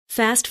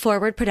Fast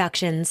Forward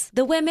Productions.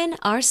 The women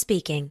are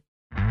speaking.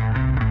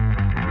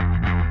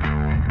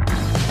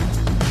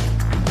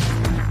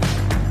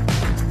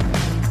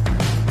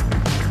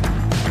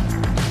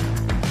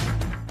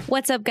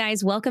 What's up,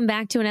 guys? Welcome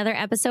back to another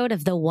episode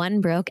of the One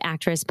Broke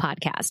Actress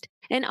podcast,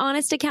 an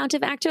honest account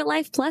of actor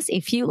life plus a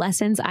few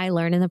lessons I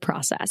learned in the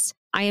process.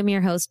 I am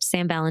your host,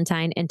 Sam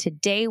Valentine, and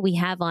today we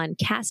have on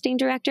casting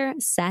director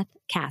Seth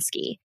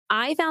Caskey.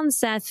 I found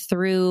Seth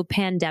through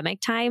pandemic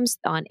times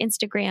on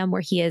Instagram,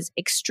 where he is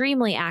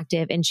extremely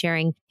active in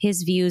sharing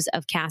his views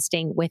of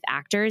casting with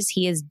actors.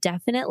 He is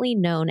definitely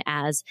known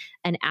as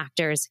an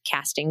actor's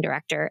casting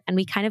director, and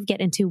we kind of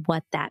get into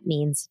what that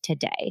means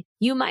today.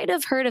 You might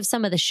have heard of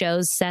some of the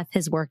shows Seth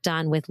has worked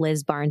on with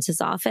Liz Barnes'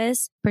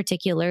 office,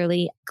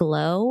 particularly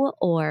Glow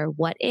or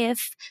What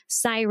If,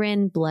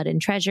 Siren, Blood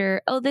and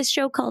Treasure. Oh, this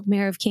show called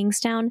Mayor of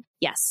Kingstown.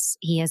 Yes,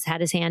 he has had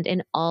his hand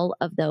in all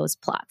of those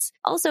plots.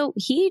 Also,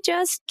 he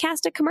just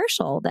cast a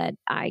commercial that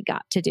I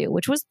got to do,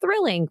 which was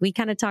thrilling. We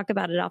kind of talk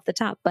about it off the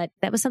top, but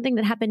that was something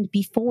that happened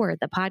before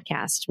the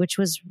podcast, which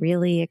was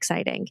really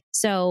exciting.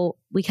 So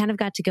we kind of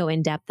got to go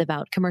in depth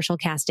about commercial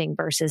casting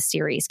versus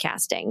series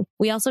casting.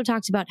 We also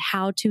talked about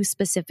how to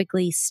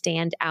specifically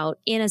stand out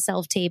in a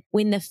self-tape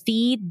when the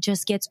feed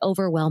just gets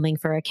overwhelming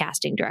for a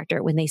casting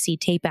director, when they see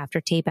tape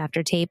after tape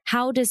after tape.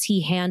 How does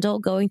he handle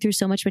going through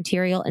so much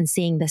material and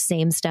seeing the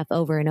same stuff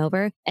over and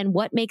over? And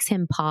what makes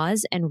him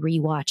pause and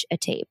rewatch a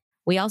tape?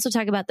 We also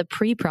talk about the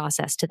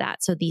pre-process to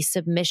that. So the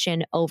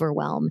submission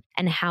overwhelm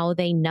and how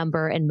they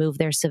number and move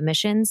their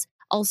submissions.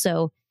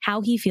 Also,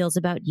 how he feels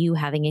about you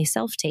having a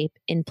self-tape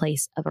in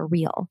place of a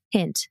reel.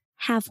 Hint,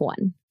 have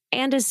one.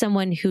 And as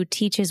someone who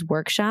teaches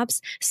workshops,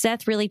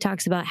 Seth really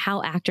talks about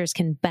how actors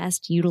can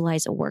best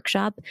utilize a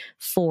workshop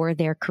for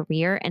their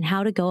career and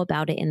how to go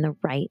about it in the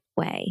right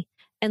way.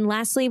 And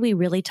lastly, we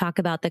really talk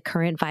about the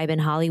current vibe in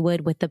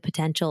Hollywood with the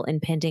potential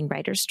impending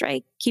writer's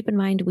strike. Keep in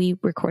mind, we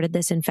recorded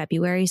this in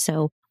February,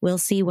 so we'll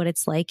see what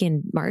it's like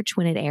in March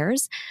when it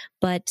airs.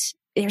 But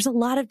there's a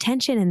lot of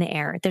tension in the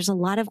air. There's a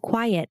lot of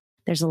quiet.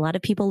 There's a lot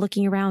of people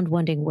looking around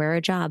wondering, where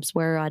are jobs?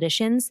 Where are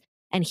auditions?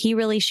 And he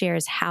really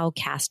shares how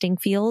casting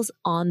feels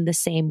on the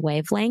same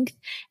wavelength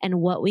and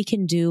what we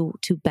can do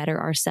to better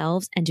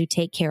ourselves and to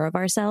take care of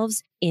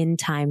ourselves in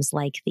times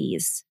like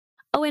these.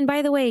 Oh, and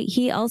by the way,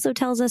 he also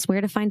tells us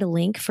where to find a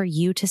link for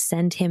you to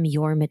send him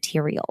your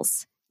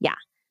materials. Yeah,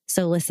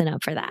 so listen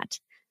up for that.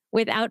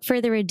 Without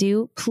further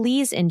ado,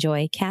 please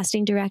enjoy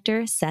casting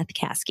director Seth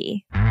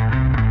Caskey.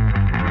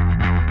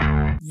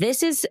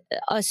 This is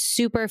a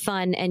super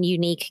fun and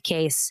unique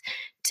case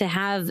to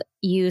have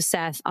you,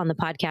 Seth, on the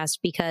podcast,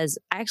 because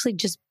I actually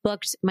just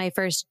booked my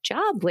first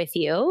job with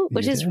you,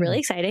 which is really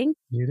exciting.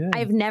 You did.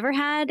 I've never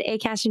had a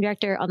casting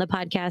director on the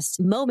podcast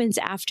moments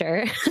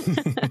after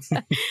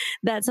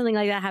that something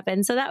like that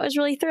happened. So that was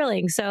really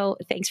thrilling. So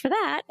thanks for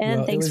that.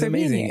 And thanks for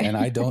amazing. being here. And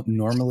I don't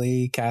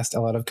normally cast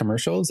a lot of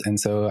commercials. And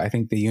so I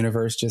think the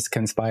universe just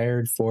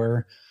conspired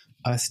for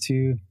us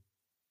to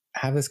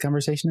have this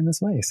conversation in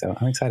this way. So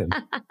I'm excited.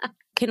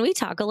 Can we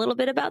talk a little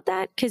bit about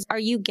that? Because are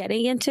you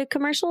getting into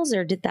commercials,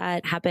 or did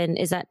that happen?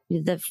 Is that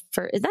the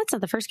first? That's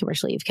not the first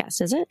commercial you've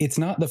cast, is it? It's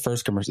not the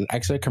first commercial.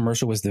 Actually, a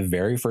commercial was the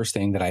very first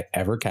thing that I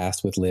ever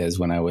cast with Liz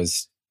when I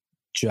was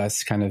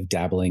just kind of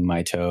dabbling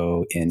my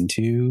toe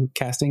into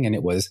casting. And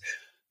it was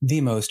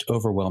the most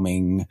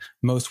overwhelming,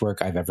 most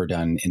work I've ever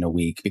done in a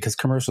week, because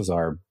commercials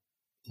are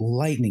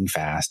lightning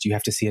fast. You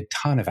have to see a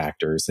ton of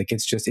actors. Like,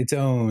 it's just its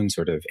own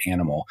sort of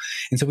animal.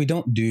 And so we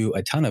don't do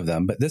a ton of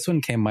them, but this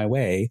one came my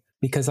way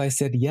because I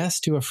said yes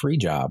to a free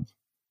job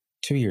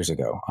 2 years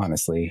ago.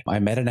 Honestly, I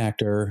met an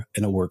actor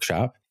in a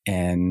workshop,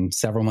 and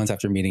several months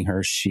after meeting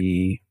her,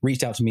 she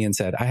reached out to me and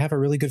said, I have a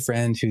really good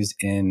friend who's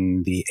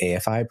in the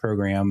AFI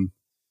program.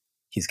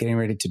 He's getting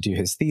ready to do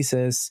his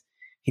thesis.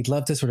 He'd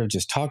love to sort of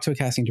just talk to a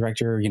casting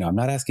director. You know, I'm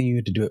not asking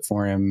you to do it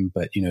for him,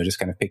 but, you know, just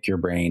kind of pick your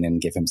brain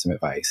and give him some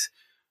advice.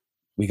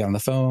 We got on the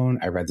phone.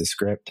 I read the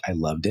script. I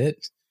loved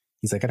it.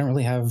 He's like, I don't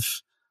really have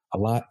a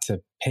lot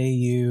to pay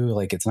you.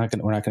 Like, we're not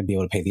going to be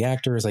able to pay the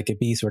actors. Like, it'd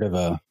be sort of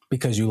a,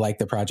 because you like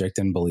the project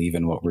and believe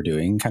in what we're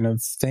doing kind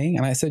of thing.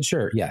 And I said,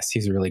 sure. Yes.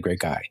 He's a really great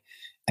guy.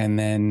 And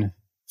then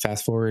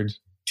fast forward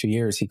 2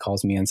 years, he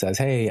calls me and says,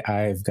 hey,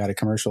 I've got a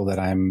commercial that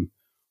I'm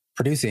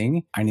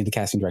producing. I need the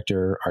casting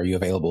director. Are you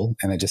available?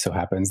 And it just so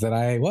happens that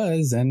I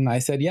was, and I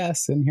said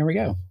yes. And here we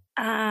go.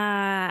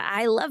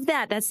 I love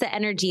that. That's the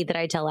energy that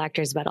I tell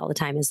actors about all the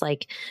time, is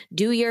like,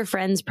 do your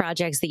friends'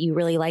 projects that you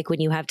really like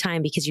when you have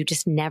time, because you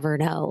just never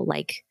know.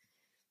 Like,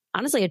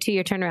 honestly, a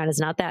 2-year turnaround is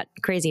not that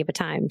crazy of a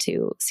time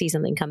to see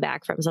something come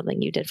back from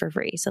something you did for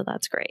free. So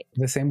that's great.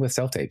 The same with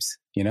self-tapes,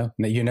 you know,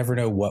 you never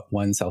know what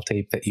one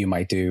self-tape that you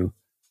might do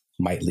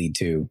might lead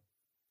to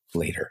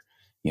later.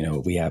 You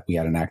know, we had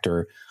an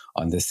actor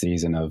on this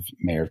season of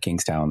Mayor of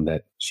Kingstown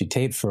that she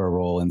taped for a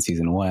role in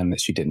season 1 that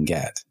she didn't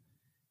get.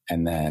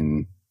 And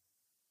then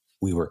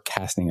we were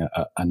casting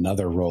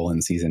another role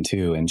in season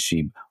 2, and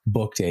she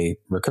booked a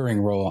recurring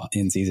role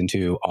in season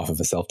 2 off of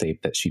a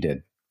self-tape that she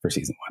did for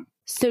season 1.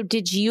 So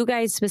did you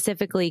guys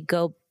specifically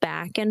go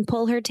back and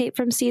pull her tape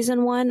from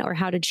season 1, or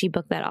how did she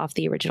book that off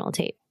the original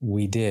tape?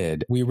 We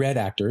did. We read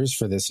actors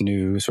for this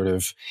new sort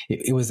of,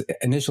 it was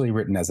initially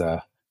written as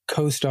a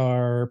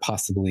co-star,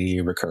 possibly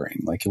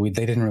recurring. Like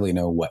they didn't really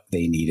know what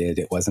they needed.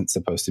 It wasn't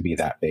supposed to be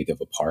that big of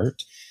a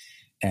part.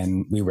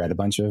 And we read a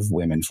bunch of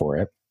women for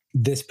it.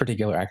 This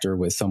particular actor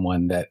was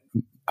someone that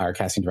our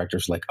casting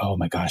directors were like, oh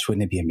my gosh,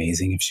 wouldn't it be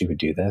amazing if she would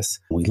do this?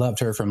 We loved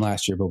her from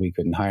last year, but we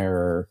couldn't hire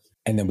her.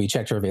 And then we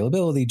checked her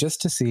availability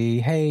just to see,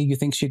 hey, you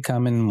think she'd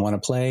come and want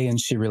to play? And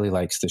she really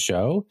likes the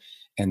show.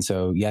 And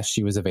so, yes,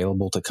 she was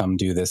available to come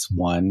do this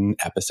one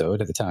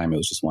episode. At the time, it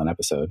was just one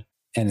episode.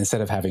 And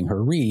instead of having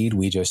her read,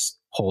 we just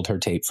pulled her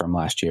tape from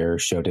last year,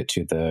 showed it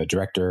to the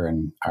director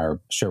and our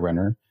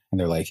showrunner. And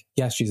they're like,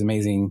 yes, she's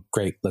amazing.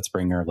 Great. Let's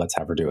bring her. Let's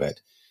have her do it.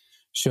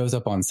 Shows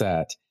up on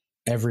set.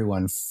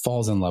 Everyone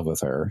falls in love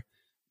with her.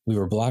 We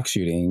were block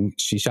shooting.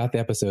 She shot the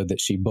episode that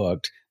she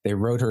booked. They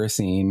wrote her a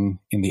scene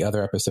in the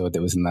other episode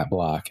that was in that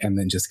block and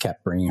then just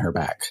kept bringing her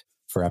back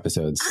for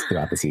episodes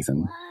throughout the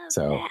season.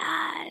 So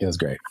it was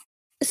great.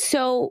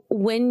 So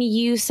when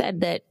you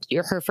said that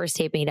her first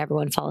tape made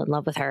everyone fall in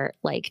love with her,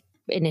 like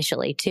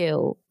initially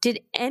too, did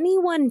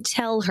anyone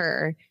tell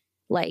her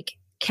like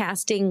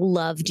casting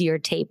loved your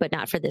tape, but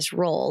not for this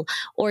role?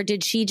 Or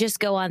did she just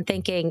go on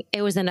thinking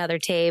it was another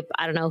tape?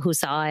 I don't know who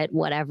saw it,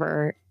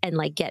 whatever, and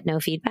like get no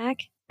feedback?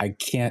 I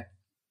can't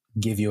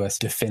give you a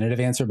definitive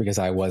answer because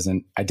I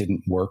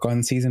didn't work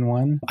on season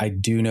 1. I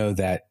do know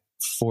that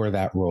for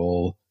that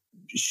role,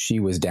 she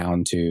was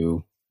down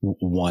to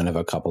one of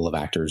a couple of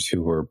actors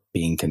who were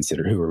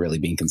really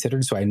being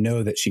considered. So I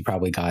know that she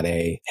probably got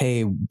a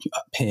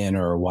pin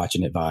or watch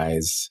and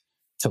advise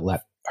to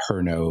let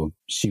her know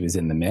she was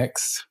in the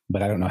mix,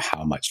 but I don't know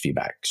how much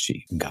feedback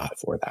she got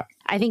for that.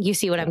 I think you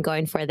see what I'm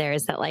going for there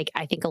is that like,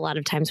 I think a lot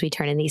of times we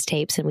turn in these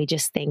tapes and we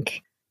just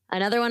think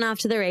another one off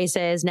to the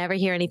races, never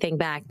hear anything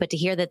back. But to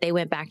hear that they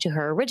went back to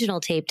her original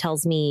tape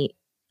tells me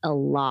a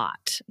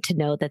lot, to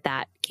know that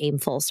that came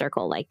full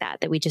circle like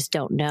that we just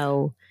don't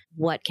know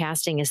what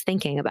casting is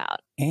thinking about.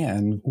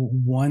 And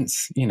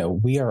once,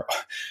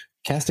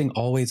 casting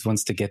always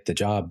wants to get the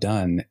job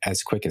done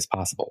as quick as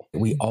possible.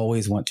 We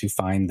always want to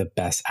find the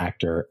best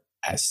actor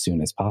as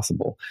soon as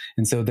possible.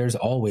 And so there's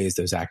always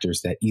those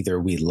actors that either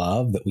we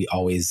love, that we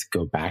always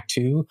go back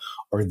to,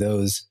 or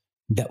those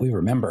that we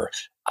remember,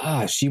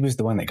 she was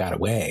the one that got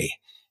away.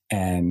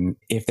 And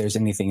if there's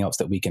anything else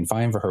that we can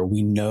find for her,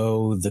 we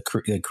know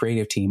the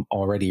creative team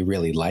already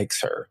really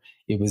likes her.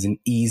 It was an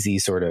easy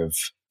sort of,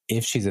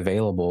 if she's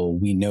available,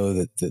 we know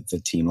that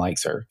the team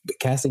likes her. But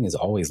casting is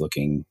always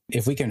looking.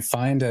 If we can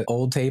find an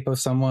old tape of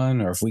someone,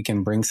 or if we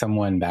can bring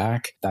someone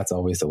back, that's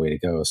always the way to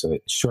go. So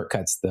it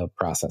shortcuts the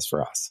process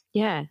for us.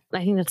 Yeah,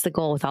 I think that's the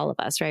goal with all of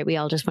us, right? We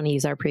all just want to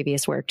use our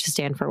previous work to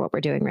stand for what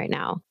we're doing right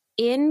now.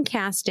 In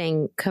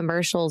casting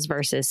commercials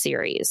versus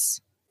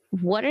series,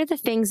 what are the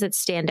things that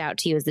stand out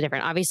to you as the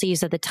different? Obviously, you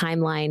said the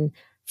timeline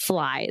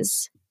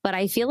flies, but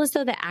I feel as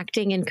though the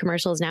acting in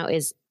commercials now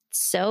is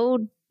so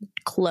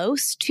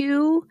close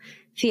to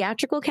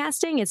theatrical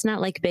casting. It's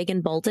not like big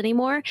and bold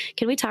anymore.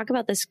 Can we talk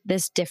about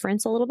this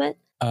difference a little bit?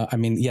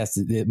 Yes,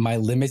 my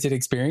limited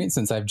experience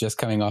since I've just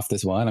coming off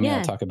this one.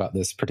 I'll talk about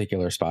this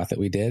particular spot that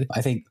we did.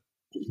 I think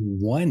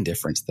one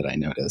difference that I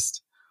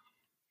noticed,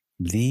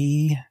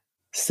 the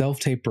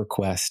self-tape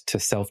request to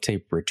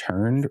self-tape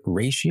returned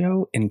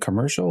ratio in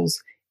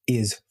commercials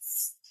is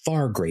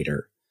far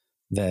greater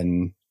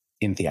than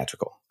in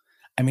theatrical.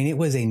 I mean, it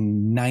was a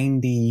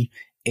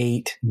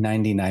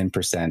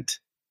 99%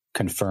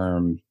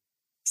 confirm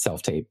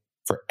self-tape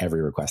for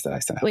every request that I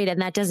sent out. Wait,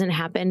 and that doesn't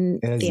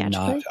happen theatrically? It is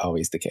not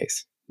always the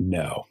case.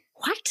 No.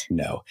 What?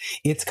 No.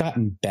 It's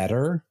gotten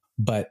better,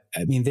 but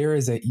I mean, there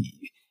is and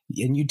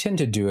you tend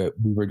to do it.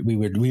 We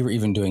were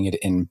even doing it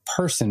in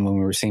person when we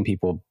were seeing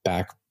people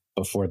back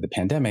before the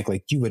pandemic.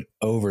 Like, you would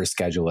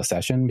overschedule a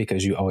session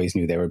because you always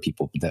knew there were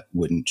people that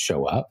wouldn't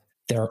show up.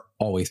 There are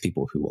always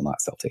people who will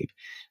not self-tape.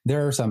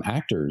 There are some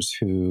actors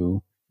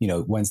who,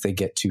 once they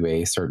get to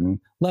a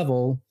certain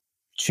level,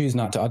 choose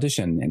not to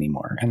audition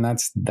anymore. And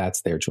that's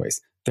their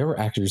choice. There were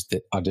actors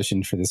that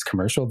auditioned for this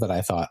commercial that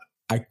I thought,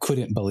 I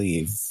couldn't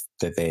believe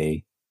that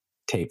they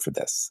taped for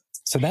this.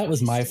 So that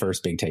was my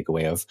first big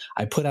takeaway of,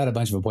 I put out a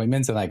bunch of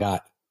appointments and I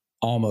got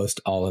almost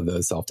all of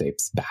those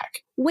self-tapes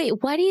back.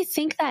 Wait, why do you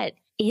think that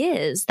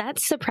is?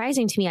 That's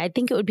surprising to me. I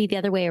think it would be the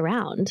other way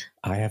around.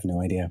 I have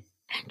no idea.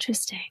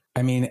 Interesting.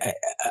 I mean,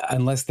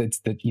 unless that's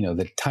the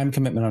time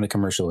commitment on a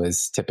commercial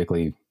is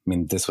typically,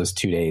 this was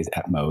 2 days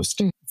at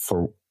most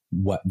for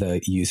what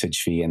the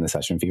usage fee and the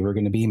session fee were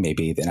going to be.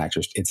 Maybe an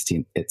actor,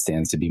 it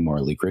stands to be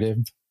more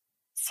lucrative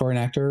for an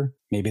actor.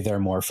 Maybe they're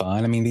more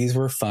fun. These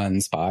were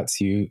fun spots.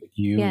 You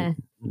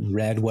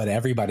read what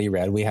everybody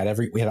read. We had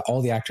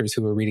all the actors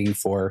who were reading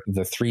for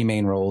the 3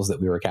 main roles that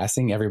we were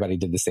casting. Everybody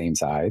did the same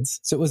sides.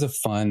 So it was a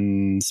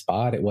fun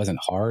spot. It wasn't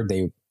hard.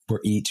 They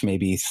were each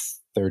maybe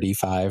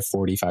 35,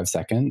 45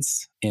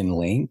 seconds in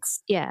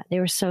length. Yeah, they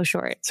were so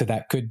short. So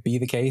that could be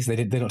the case.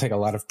 They don't take a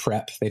lot of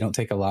prep. They don't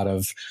take a lot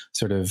of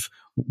sort of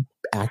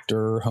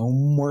actor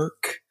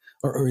homework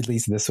or at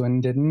least this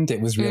one didn't.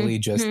 It was really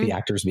just the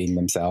actors being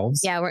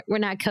themselves. Yeah, we're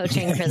not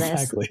coaching for this.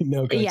 Exactly.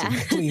 No coaching.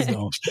 Yeah. Please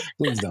don't.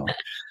 Please don't.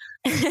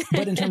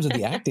 But in terms of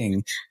the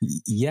acting,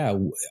 yeah,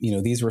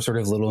 these were sort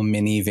of little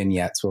mini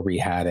vignettes where we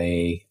had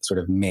a sort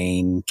of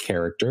main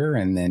character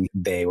and then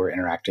they were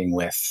interacting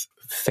with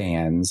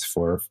fans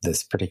for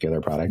this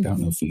particular product. I don't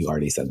know if you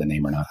already said the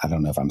name or not. I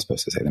don't know if I'm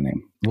supposed to say the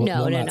name.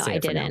 No, I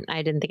didn't.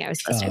 I didn't think I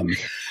was supposed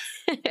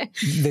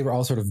to. They were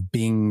all sort of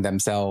being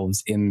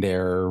themselves in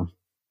their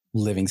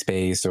living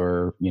space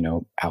or,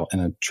 out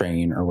in a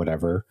train or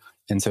whatever.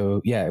 And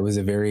so, yeah, it was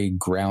a very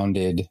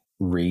grounded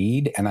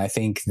read. And I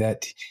think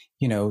that,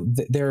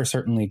 there are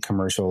certainly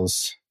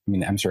commercials. I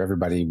mean, I'm sure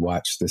everybody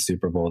watched the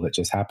Super Bowl that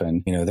just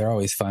happened. They're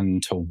always fun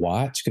to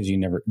watch because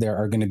there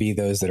are going to be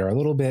those that are a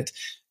little bit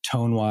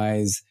tone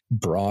wise,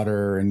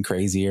 broader and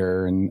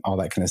crazier and all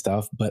that kind of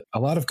stuff. But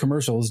a lot of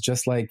commercials,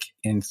 just like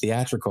in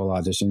theatrical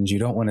auditions, you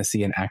don't want to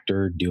see an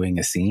actor doing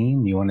a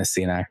scene. You want to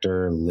see an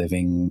actor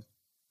living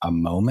a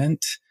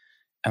moment.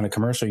 On a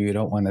commercial, you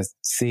don't want to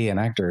see an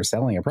actor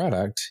selling a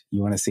product.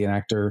 You want to see an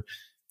actor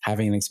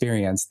having an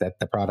experience that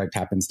the product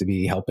happens to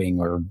be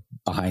helping or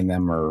behind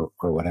them or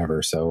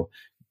whatever. So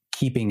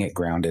keeping it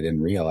grounded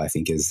and real, I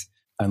think is,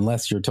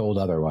 unless you're told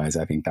otherwise,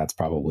 I think that's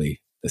probably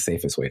the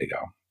safest way to go.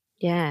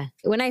 Yeah.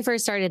 When I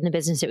first started in the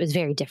business, it was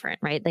very different,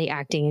 right? The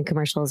acting in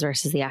commercials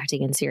versus the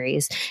acting in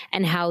series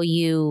and how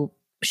you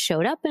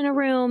showed up in a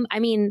room. I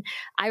mean,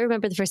 I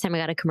remember the first time I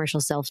got a commercial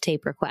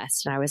self-tape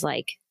request and I was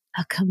like,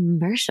 a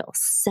commercial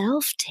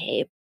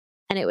self-tape?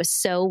 And it was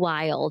so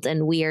wild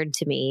and weird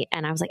to me.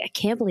 And I was like, I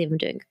can't believe I'm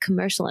doing a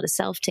commercial and a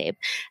self-tape.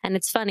 And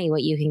it's funny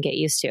what you can get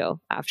used to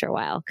after a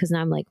while. Because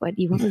now I'm like, what?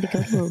 You want me to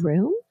go to a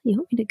room? You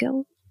want me to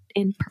go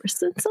in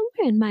person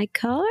somewhere in my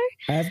car?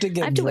 I have to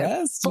get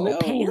dressed? Full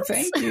pants?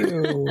 Thank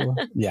you.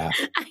 Yeah.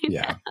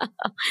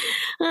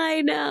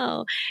 I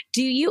know.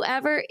 Do you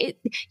ever,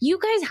 you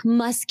guys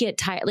must get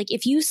tired. Like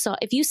if you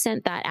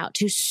sent that out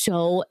to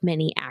so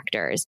many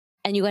actors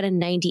and you got a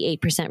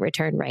 98%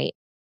 return rate,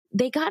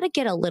 they got to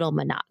get a little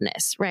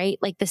monotonous, right?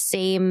 Like the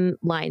same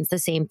lines, the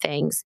same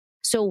things.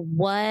 So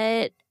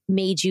what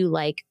made you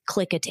like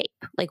click a tape?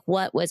 Like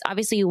what was,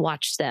 obviously you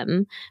watched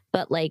them,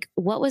 but like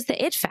what was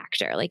the it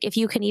factor? Like if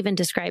you can even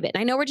describe it.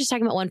 And I know we're just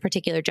talking about one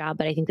particular job,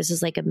 but I think this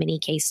is like a mini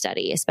case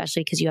study,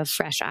 especially because you have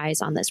fresh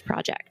eyes on this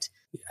project.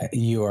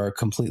 You are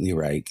completely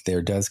right.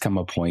 There does come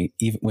a point,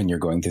 even when you're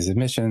going through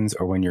submissions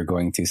or when you're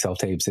going through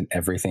self-tapes and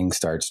everything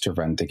starts to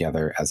run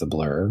together as a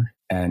blur.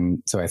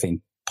 And so I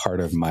think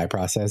part of my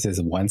process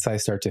is once I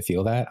start to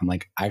feel that, I'm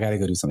like, I got to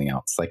go do something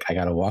else. Like I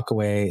got to walk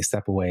away,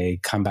 step away,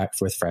 come back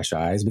with fresh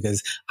eyes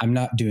because I'm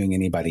not doing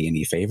anybody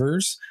any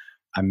favors.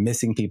 I'm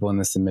missing people in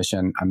the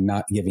submission. I'm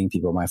not giving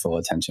people my full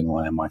attention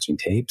when I'm watching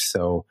tapes.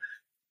 So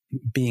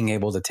being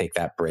able to take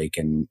that break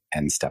and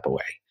step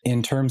away.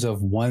 In terms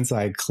of once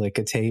I click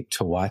a tape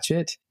to watch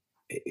it,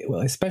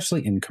 well,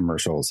 especially in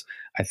commercials,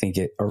 I think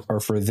or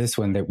for this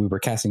one that we were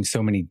casting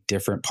so many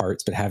different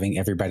parts, but having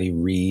everybody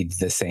read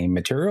the same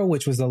material,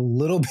 which was a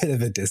little bit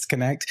of a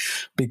disconnect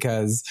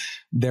because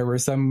there were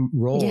some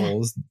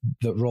roles,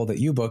 the role that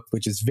you booked,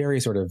 which is very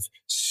sort of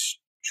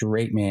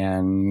straight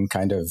man,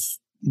 kind of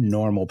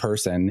normal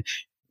person.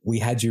 We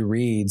had you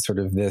read sort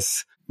of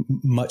this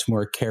much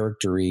more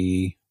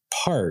character-y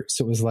part.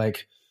 So it was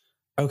like,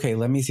 okay,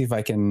 let me see if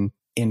I can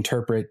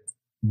interpret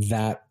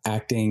that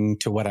acting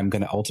to what I'm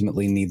going to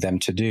ultimately need them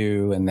to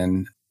do. And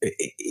then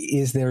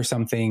is there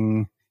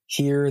something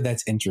here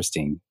that's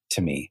interesting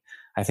to me?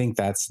 I think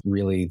that's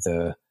really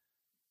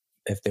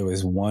if there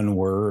was one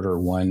word or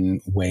one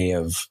way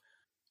of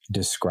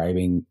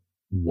describing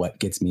what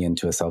gets me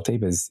into a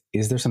self-tape is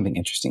there something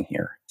interesting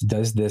here?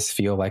 Does this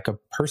feel like a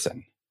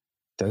person?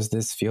 Does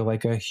this feel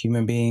like a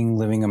human being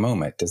living a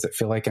moment? Does it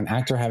feel like an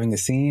actor having a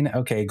scene?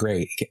 Okay,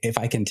 great. If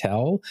I can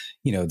tell,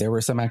 there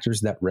were some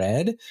actors that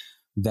read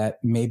that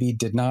maybe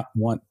did not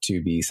want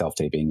to be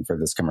self-taping for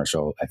this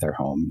commercial at their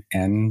home.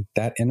 And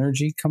that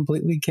energy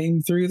completely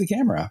came through the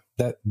camera,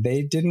 that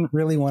they didn't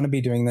really want to be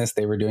doing this.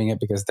 They were doing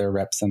it because their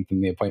rep sent them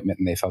the appointment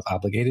and they felt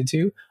obligated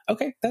to.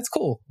 Okay, that's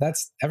cool.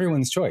 That's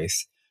everyone's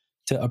choice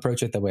to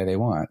approach it the way they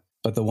want.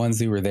 But the ones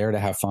who were there to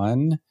have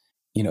fun,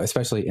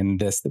 especially in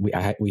this, we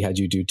had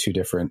you do two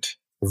different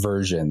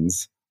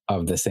versions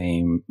of the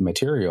same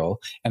material.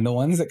 And the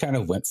ones that kind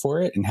of went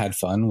for it and had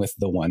fun with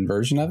the one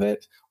version of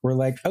it were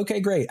like, okay,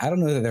 great. I don't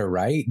know that they're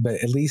right, but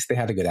at least they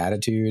had a good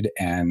attitude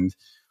and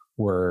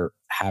were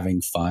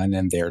having fun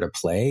and there to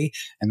play.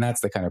 And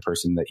that's the kind of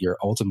person that you're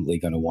ultimately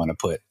going to want to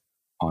put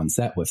on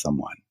set with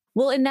someone.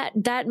 Well, and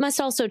that must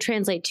also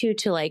translate too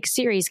to like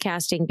series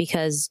casting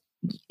because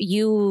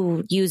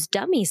you use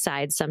dummy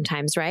sides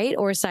sometimes, right?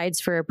 Or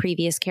sides for a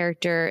previous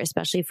character,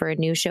 especially for a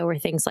new show or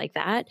things like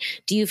that.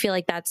 Do you feel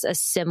like that's a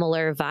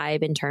similar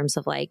vibe in terms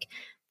of like,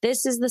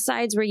 this is the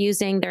sides we're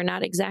using. They're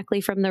not exactly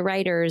from the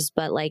writers,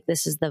 but like,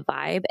 this is the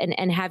vibe.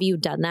 And have you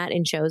done that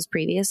in shows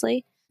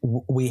previously?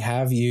 We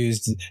have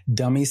used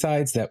dummy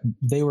sides that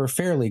they were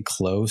fairly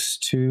close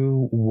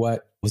to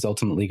what was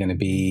ultimately going to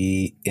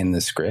be in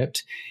the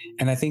script.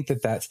 And I think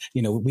that's,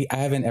 I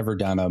haven't ever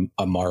done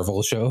a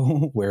Marvel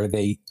show where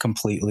they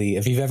completely,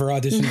 if you've ever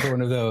auditioned for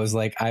one of those,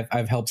 like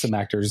I've helped some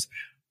actors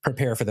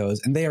prepare for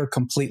those, and they are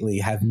completely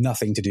have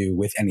nothing to do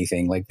with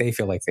anything. Like they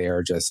feel like they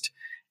are just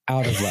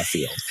out of left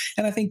field.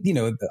 And I think,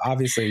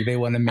 obviously they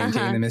want to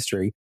maintain the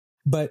mystery,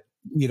 but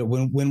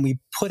when we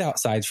put out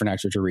sides for an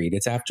actor to read,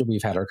 it's after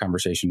we've had our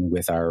conversation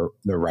with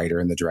the writer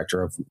and the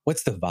director of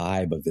what's the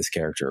vibe of this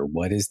character?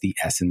 What is the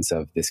essence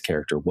of this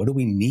character? What do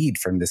we need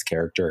from this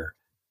character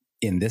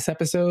in this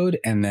episode?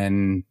 And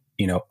then,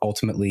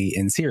 ultimately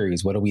in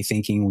series, what are we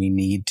thinking we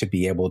need to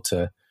be able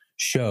to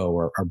show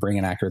or bring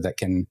an actor that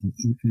can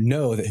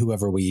know that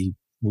whoever we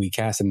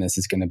cast in this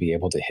is going to be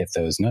able to hit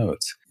those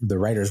notes. The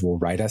writers will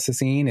write us a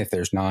scene. If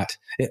there's not,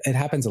 it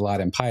happens a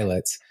lot in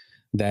pilots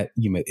that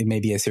it may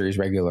be a series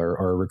regular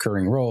or a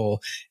recurring role,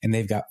 and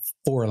they've got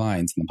 4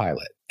 lines in the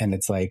pilot. And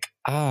it's like,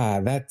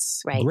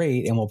 that's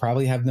great. And we'll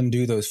probably have them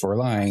do those 4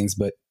 lines,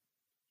 but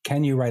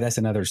can you write us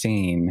another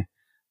scene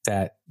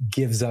that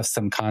gives us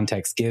some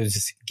context,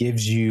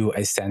 gives you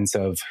a sense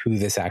of who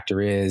this actor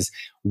is,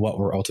 what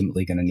we're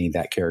ultimately going to need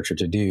that character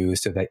to do,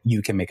 so that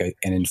you can make an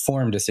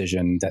informed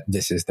decision that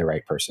this is the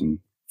right person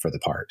for the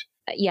part.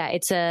 Yeah,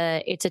 it's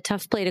a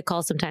tough play to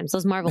call sometimes.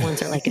 Those Marvel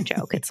ones are like a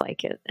joke. It's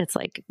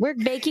like we're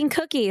baking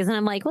cookies, and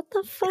I'm like, what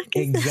the fuck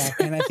is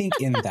exactly? And I think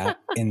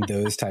in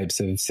those types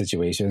of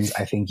situations,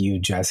 I think you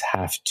just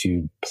have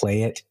to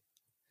play it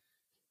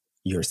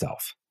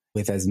yourself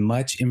with as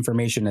much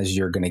information as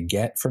you're going to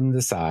get from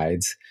the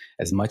sides,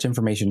 as much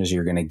information as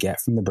you're going to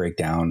get from the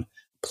breakdown.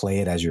 Play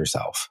it as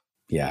yourself.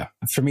 Yeah.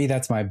 For me,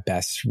 that's my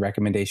best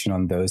recommendation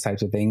on those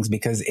types of things,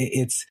 because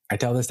I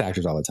tell this to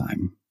actors all the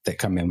time that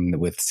come in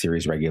with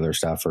series regular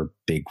stuff or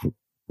big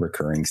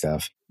recurring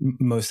stuff,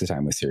 most of the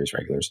time with series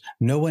regulars.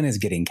 No one is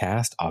getting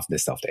cast off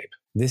this self-tape.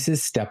 This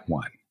is step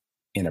 1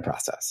 in a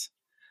process.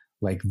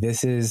 Like,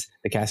 this is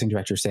the casting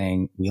director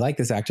saying, we like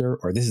this actor,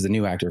 or this is a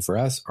new actor for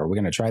us, or we're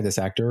going to try this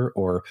actor,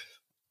 or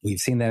we've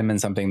seen them in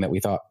something that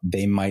we thought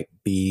they might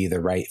be the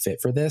right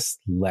fit for this.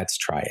 Let's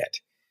try it.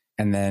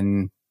 And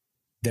then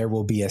there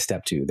will be a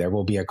step 2. There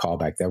will be a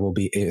callback. There will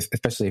be,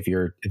 especially if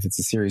it's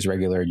a series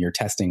regular and you're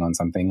testing on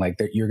something, like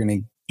that, you're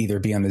going to either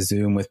be on the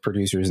Zoom with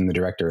producers and the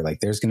director.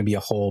 Like, there's going to be a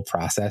whole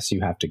process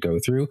you have to go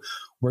through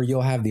where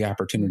you'll have the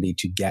opportunity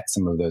to get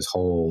some of those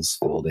holes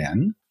filled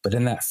in. But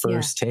in that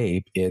first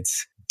tape,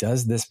 it's,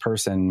 does this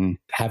person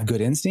have good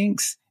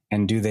instincts?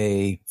 And do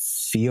they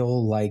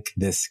feel like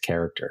this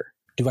character?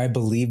 Do I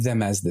believe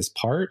them as this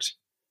part?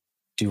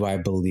 Do I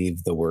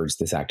believe the words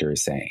this actor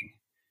is saying?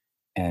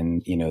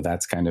 And,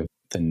 that's kind of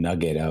the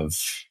nugget of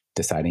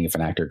deciding if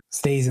an actor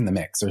stays in the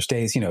mix or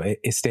stays,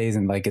 it stays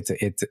in, like,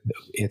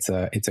 it's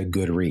a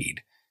good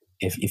read.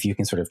 If you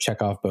can sort of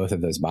check off both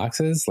of those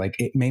boxes, like,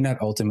 it may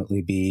not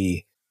ultimately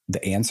be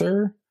the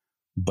answer,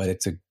 but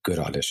it's a good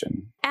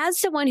audition. As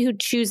someone who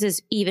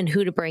chooses even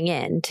who to bring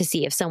in to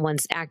see if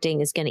someone's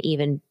acting is going to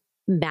even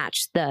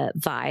match the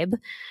vibe,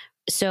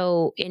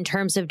 so in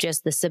terms of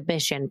just the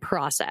submission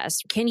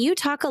process, can you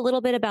talk a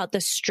little bit about the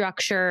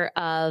structure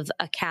of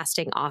a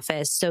casting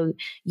office? So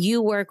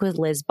you work with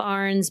Liz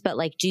Barnes, but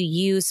like, do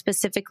you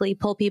specifically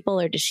pull people,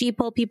 or does she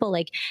pull people?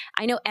 Like,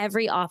 I know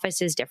every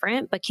office is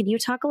different, but can you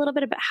talk a little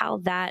bit about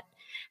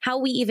how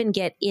we even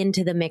get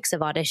into the mix of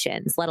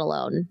auditions, let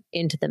alone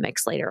into the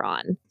mix later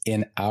on?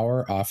 In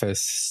our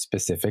office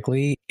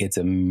specifically, it's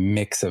a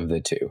mix of the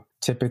two.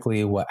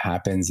 Typically what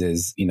happens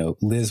is,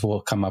 Liz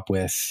will come up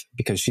with,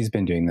 because she's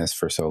been doing this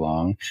for so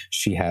long,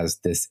 she has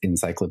this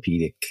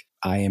encyclopedic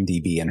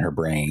IMDb in her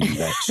brain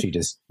that she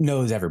just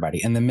knows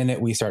everybody. And the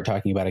minute we start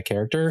talking about a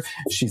character,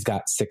 she's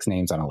got 6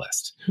 names on a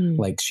list.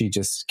 Like, she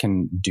just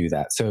can do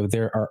that. So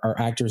there are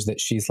actors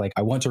that she's like,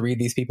 I want to read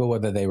these people,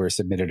 whether they were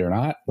submitted or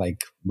not.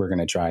 Like, we're going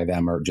to try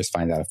them or just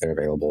find out if they're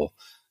available,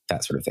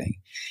 that sort of thing.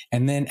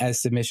 And then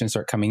as submissions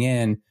start coming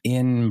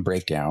in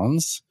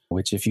breakdowns,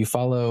 which if you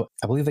follow,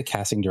 I believe the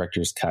casting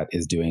director's cut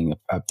is did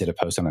a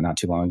post on it not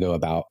too long ago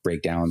about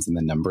breakdowns in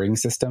the numbering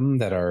system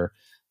that are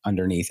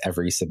underneath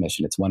every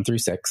submission. It's 1 through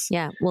 6.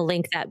 Yeah, we'll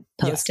link that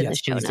post in the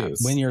show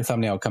notes. When your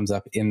thumbnail comes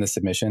up in the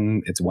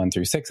submission, it's 1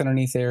 through 6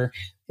 underneath there.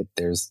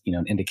 There's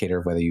an indicator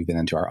of whether you've been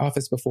into our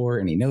office before,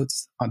 any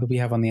notes that we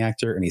have on the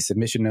actor, any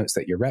submission notes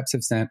that your reps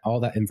have sent. All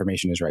that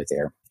information is right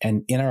there.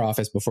 And in our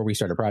office, before we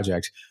start a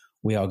project,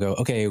 we all go,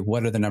 okay,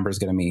 what are the numbers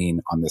going to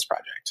mean on this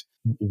project?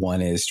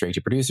 1 is straight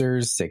to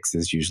producers, 6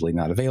 is usually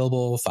not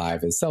available,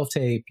 5 is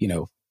self-tape,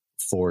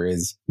 4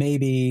 is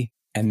maybe.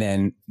 And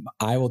then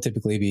I will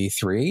typically be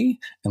 3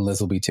 and Liz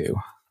will be 2,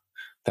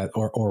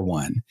 or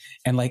 1.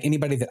 And like,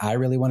 anybody that I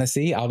really want to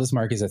see, I'll just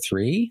mark as a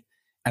 3,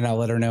 and I'll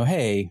let her know,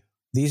 hey,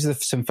 these are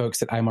some folks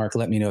that I mark.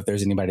 Let me know if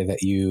there's anybody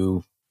that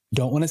you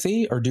don't want to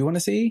see or do want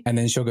to see. And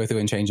then she'll go through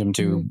and change them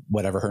to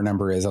whatever her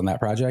number is on that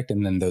project.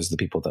 And then those are the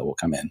people that will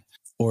come in.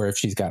 Or if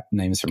she's got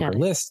names from her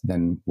list,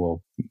 then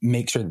we'll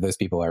make sure that those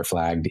people are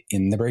flagged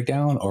in the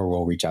breakdown, or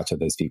we'll reach out to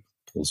those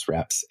people's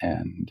reps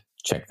and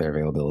check their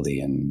availability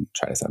and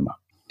try to set them up.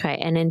 Okay.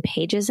 And in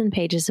pages and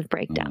pages of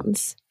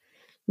breakdowns.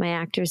 my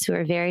actors who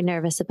are very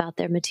nervous about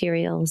their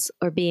materials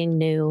or being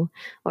new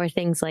or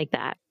things like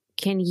that.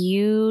 Can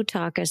you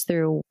talk us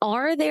through,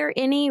 are there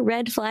any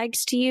red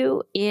flags to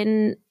you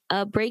in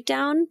a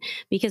breakdown?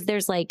 Because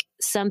there's like,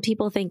 some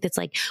people think that's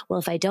like, well,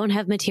 if I don't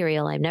have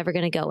material, I'm never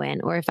going to go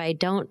in. Or if I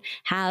don't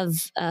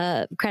have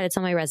credits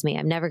on my resume,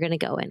 I'm never going to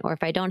go in. Or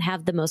if I don't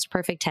have the most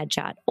perfect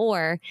headshot,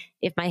 or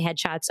if my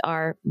headshots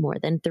are more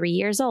than 3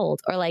 years old,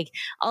 or like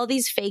all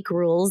these fake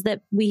rules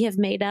that we have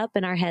made up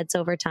in our heads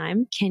over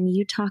time. Can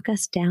you talk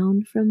us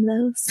down from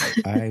those?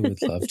 I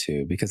would love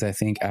to, because I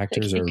think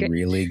actors are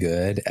really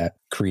good at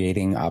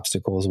creating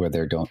obstacles where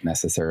there don't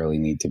necessarily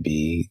need to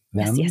be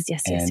them. Yes.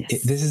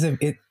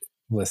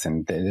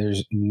 Listen,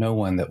 there's no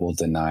one that will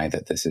deny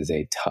that this is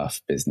a tough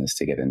business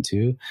to get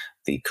into.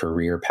 The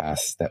career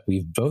paths that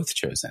we've both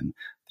chosen,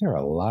 there are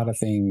a lot of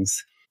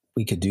things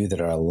we could do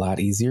that are a lot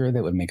easier,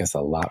 that would make us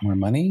a lot more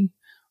money,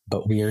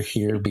 but we are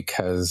here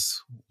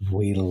because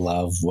we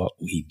love what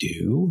we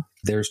do.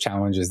 There's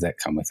challenges that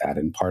come with that.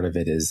 And part of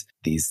it is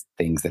these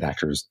things that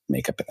actors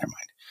make up in their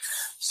mind.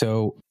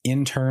 So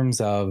in terms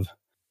of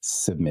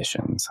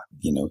submissions,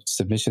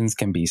 submissions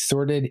can be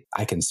sorted.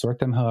 I can sort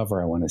them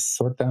however I want to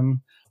sort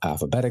them,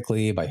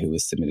 alphabetically by who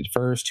was submitted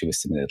first, who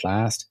was submitted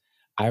last.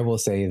 I will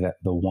say that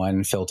the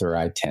one filter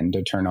I tend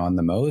to turn on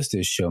the most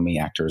is show me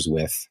actors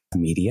with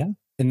media.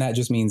 And that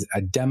just means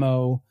a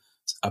demo,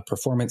 a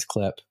performance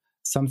clip,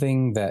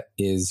 something that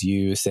is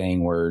you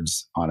saying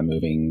words on a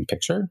moving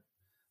picture.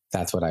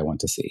 That's what I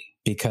want to see,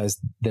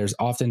 because there's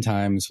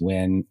oftentimes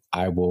when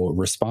I will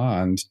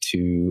respond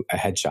to a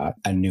headshot,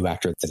 a new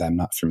actor that I'm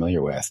not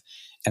familiar with,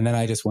 and then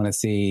I just want to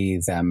see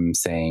them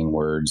saying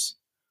words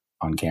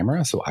on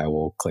camera. So I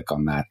will click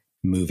on that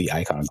movie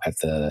icon at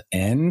the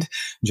end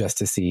just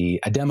to see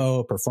a demo,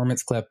 a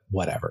performance clip,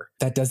 whatever.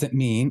 That doesn't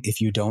mean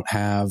if you don't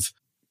have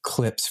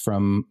clips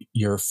from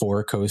your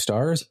 4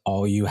 co-stars,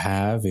 all you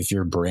have, if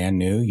you're brand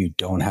new, you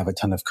don't have a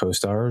ton of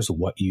co-stars,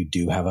 what you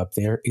do have up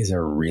there is a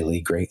really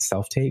great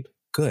self-tape.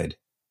 Good.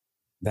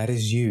 That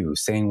is you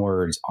saying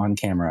words on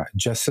camera,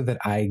 just so that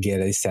I get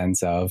a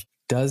sense of,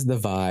 does the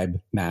vibe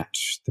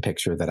match the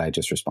picture that I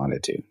just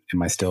responded to?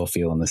 Am I still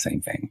feeling the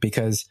same thing?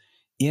 Because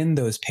in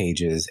those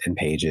pages and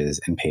pages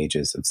and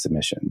pages of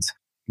submissions,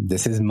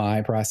 this is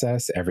my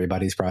process.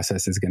 Everybody's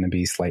process is going to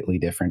be slightly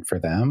different for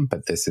them,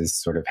 but this is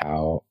sort of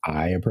how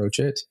I approach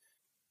it.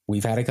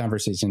 We've had a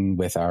conversation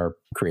with our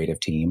creative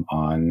team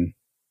on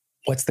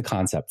what's the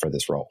concept for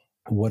this role?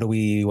 What do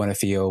we want to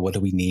feel? What do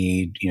we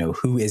need?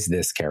 Who is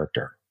this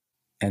character?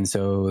 And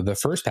so the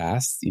first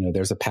pass,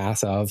 there's a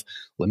pass of,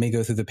 let me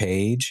go through the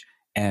page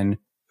and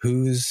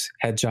whose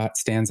headshot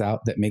stands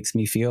out that makes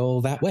me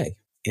feel that way.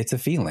 It's a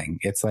feeling.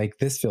 It's like,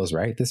 this feels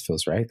right. This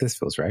feels right. This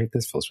feels right.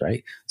 This feels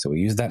right. So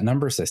we use that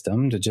number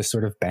system to just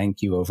sort of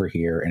bank you over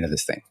here into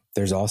this thing.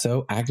 There's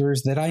also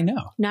actors that I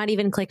know. Not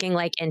even clicking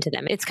like into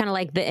them. It's kind of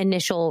like the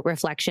initial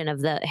reflection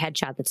of the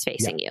headshot that's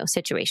facing you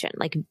situation,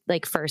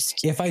 like first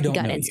if I don't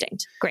gut know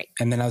instinct. You. Great.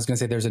 And then I was going to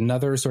say, there's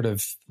another sort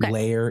of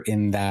layer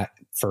in that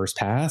first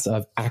pass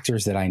of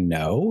actors that I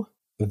know,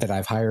 that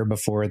I've hired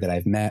before, that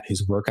I've met,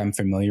 whose work I'm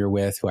familiar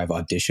with, who I've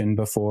auditioned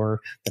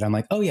before, that I'm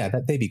like, oh yeah,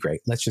 they'd be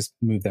great. Let's just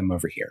move them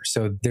over here.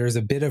 So there's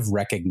a bit of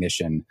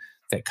recognition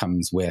that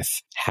comes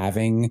with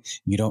having,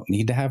 you don't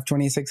need to have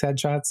 26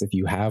 headshots. If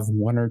you have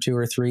 1 or 2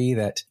 or 3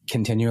 that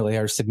continually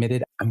are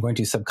submitted, I'm going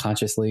to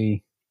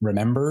subconsciously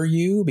remember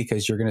you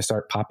because you're going to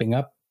start popping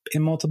up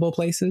in multiple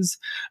places.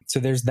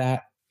 So there's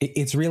that.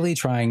 It's really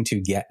trying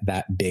to get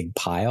that big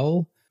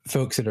pile,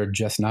 folks that are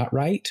just not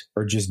right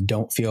or just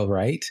don't feel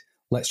right.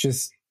 Let's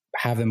just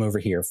have them over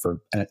here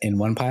in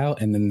one pile.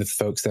 And then the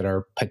folks that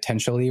are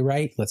potentially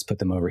right, let's put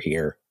them over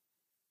here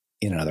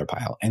in another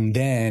pile. And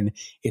then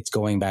it's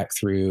going back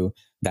through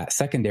that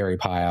secondary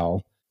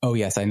pile. Oh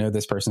yes, I know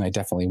this person. I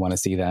definitely want to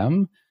see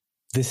them.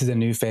 This is a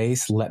new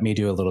face. Let me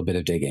do a little bit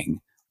of digging.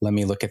 Let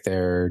me look at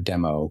their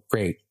demo.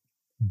 Great.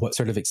 What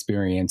sort of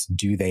experience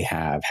do they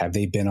have? Have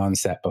they been on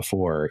set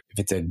before? If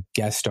it's a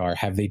guest star,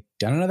 have they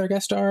done another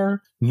guest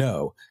star?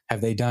 No. Have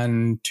they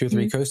done 2 or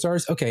 3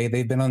 co-stars? Okay,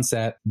 they've been on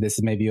set.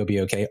 This maybe will be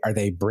okay. Are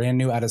they brand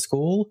new out of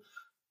school?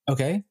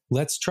 Okay,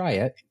 let's try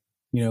it.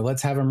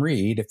 Let's have them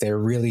read if they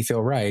really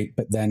feel right,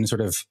 but then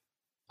sort of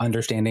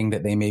understanding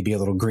that they may be a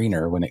little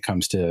greener when it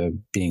comes to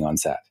being on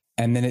set.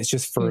 And then it's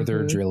just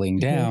further drilling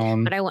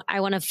down. But I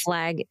want to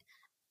flag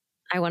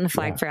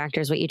for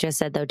actors what you just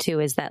said though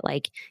too, is that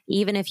like,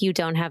 even if you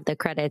don't have the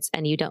credits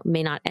and you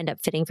may not end up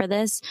fitting for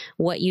this,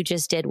 what you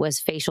just did was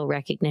facial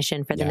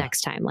recognition for the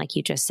next time, like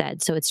you just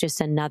said. So it's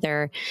just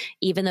another,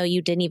 even though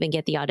you didn't even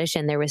get the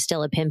audition, there was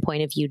still a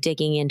pinpoint of you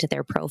digging into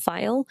their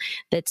profile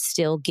that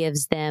still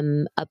gives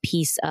them a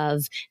piece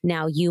of,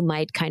 now you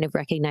might kind of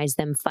recognize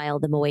them, file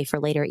them away for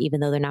later,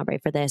 even though they're not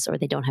right for this, or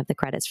they don't have the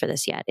credits for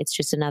this yet. It's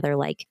just another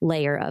like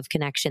layer of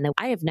connection that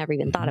I have never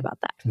even thought about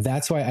that.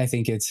 That's why I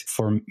think it's,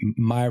 for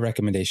my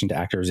recommendation to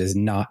actors, is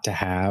not to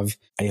have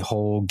a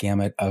whole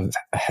gamut of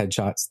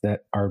headshots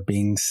that are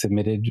being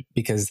submitted,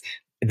 because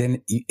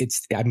then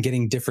I'm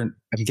getting different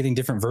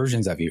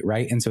versions of you,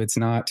 right? And so it's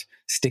not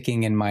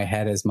sticking in my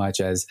head as much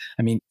as,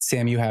 I mean,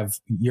 Sam,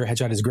 your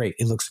headshot is great.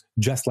 It looks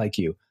just like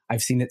you.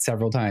 I've seen it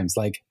several times.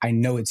 Like, I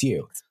know it's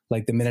you.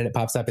 Like, the minute it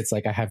pops up, it's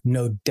like, I have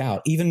no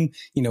doubt. Even,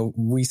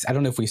 I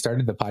don't know if we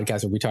started the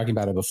podcast or we talking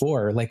about it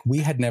before, like, we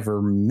had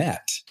never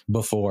met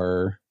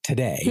before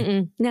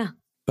today. No.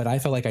 But I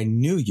felt like I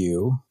knew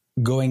you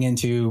going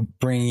into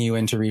bringing you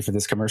in to read for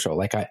this commercial.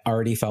 Like, I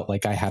already felt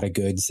like I had a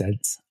good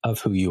sense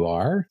of who you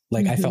are.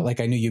 Like, I felt like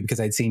I knew you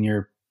because I'd seen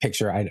your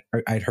picture.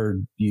 I'd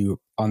heard you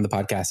on the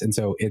podcast. And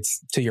so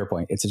it's, to your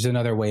point, it's just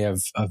another way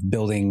of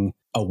building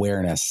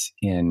awareness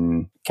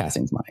in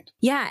casting's mind.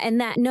 Yeah. And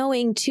that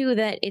knowing too,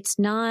 that it's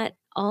not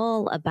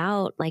all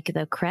about like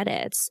the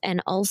credits.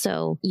 And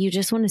also you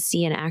just want to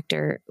see an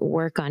actor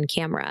work on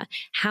camera.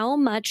 How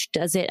much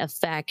does it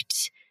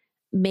affect?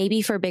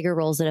 Maybe for bigger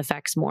roles, it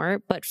affects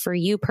more, but for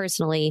you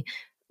personally,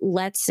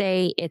 let's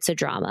say it's a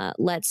drama.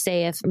 Let's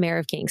say if Mayor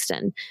of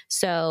Kingston.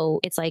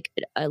 So it's like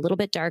a little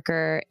bit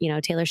darker,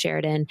 Taylor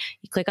Sheridan,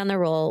 you click on the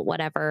role,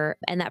 whatever,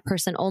 and that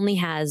person only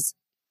has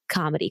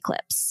comedy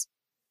clips.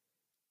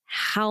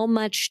 How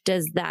much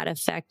does that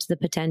affect the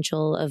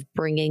potential of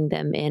bringing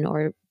them in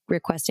or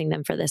requesting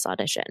them for this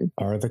audition?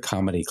 Are the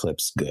comedy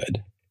clips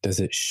good? Does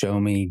it show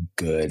me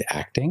good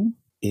acting?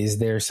 Is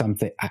there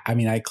something, I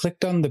mean, I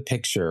clicked on the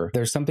picture.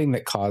 There's something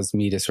that caused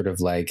me to sort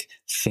of like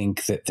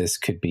think that this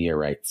could be a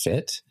right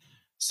fit.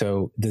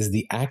 So does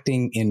the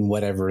acting in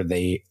whatever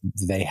they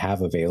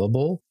have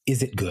available,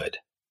 is it good?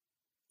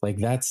 Like,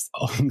 that's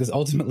because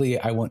ultimately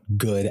I want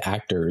good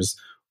actors,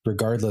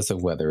 regardless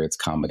of whether it's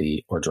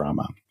comedy or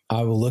drama.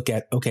 I will look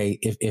at, okay,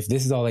 if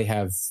this is all they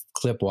have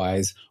clip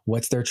wise,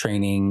 what's their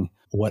training?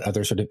 What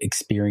other sort of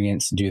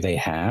experience do they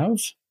have?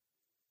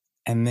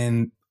 And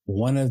then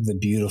one of the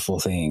beautiful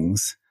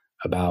things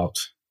about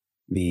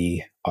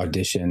the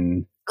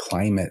audition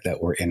climate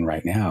that we're in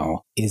right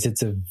now is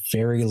it's a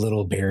very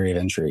little barrier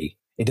of entry.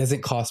 It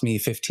doesn't cost me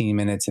 15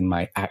 minutes in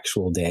my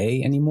actual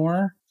day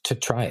anymore to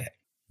try it.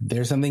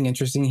 There's something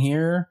interesting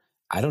here.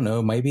 I don't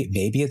know, maybe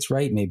it's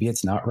right, maybe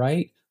it's not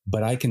right,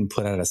 but I can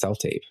put out a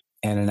self-tape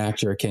and an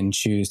actor can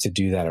choose to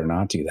do that or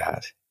not do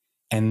that.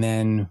 And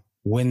then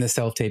when the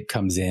self-tape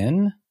comes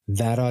in,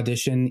 that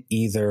audition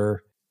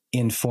either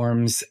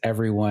informs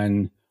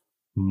everyone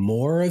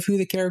more of who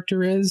the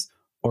character is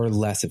or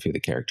less of who the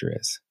character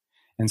is.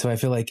 And so I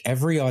feel like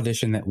every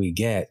audition that we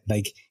get,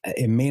 like,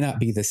 it may not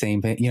be the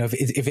same thing.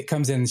 If it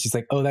comes in, it's just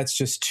like, oh, that's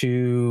just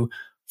too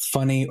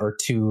funny or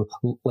too,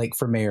 like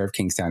for Mayor of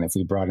Kingstown, if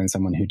we brought in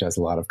someone who does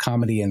a lot of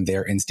comedy and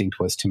their instinct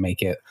was to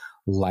make it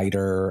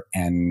lighter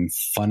and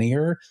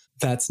funnier,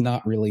 that's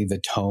not really the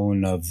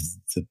tone of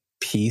the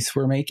piece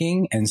we're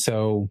making. And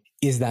so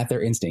is that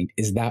their instinct?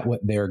 Is that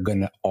what they're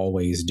going to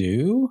always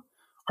do?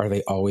 Are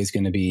they always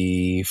going to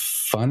be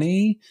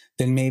funny?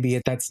 Then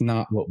maybe that's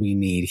not what we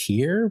need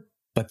here,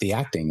 but the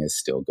acting is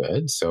still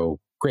good. So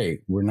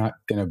great. We're not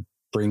going to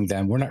bring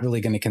them. We're not really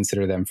going to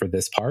consider them for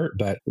this part,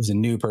 but it was a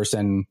new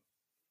person.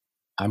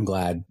 I'm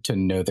glad to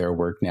know their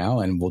work now,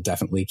 and we'll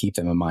definitely keep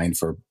them in mind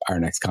for our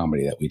next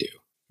comedy that we do.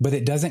 But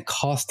it doesn't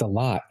cost a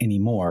lot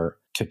anymore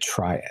to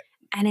try it.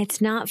 And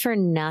it's not for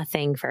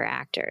nothing for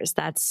actors.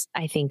 That's,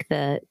 I think,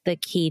 the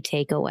key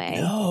takeaway.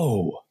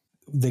 No,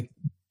 the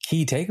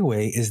key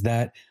takeaway is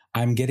that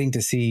I'm getting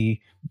to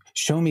see,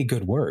 show me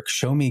good work,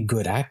 show me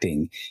good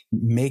acting,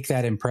 make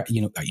that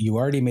impression. You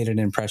already made an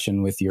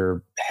impression with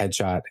your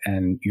headshot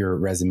and your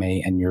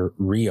resume and your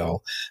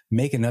reel.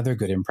 Make another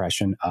good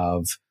impression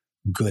of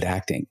good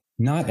acting.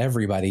 Not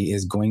everybody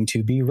is going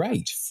to be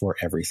right for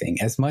everything.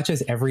 As much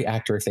as every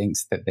actor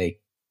thinks that they,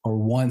 or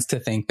wants to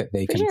think that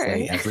they can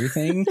play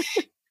everything,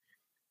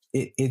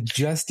 it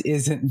just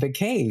isn't the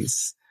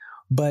case.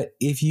 But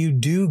if you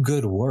do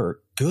good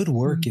work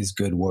is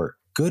good work.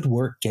 Good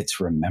work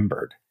gets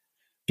remembered,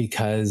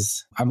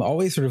 because I'm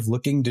always sort of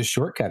looking to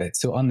shortcut it.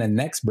 So on the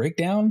next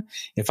breakdown,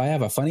 if I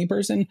have a funny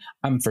person,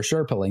 I'm for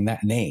sure pulling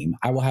that name.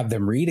 I will have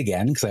them read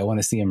again because I want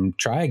to see them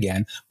try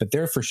again, but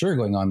they're for sure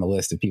going on the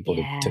list of people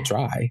to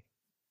try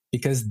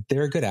because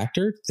they're a good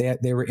actor.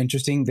 They were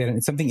interesting. They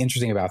had something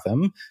interesting about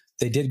them.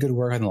 They did good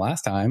work on the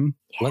last time.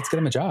 Yeah. Let's get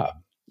them a job.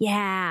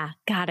 Yeah.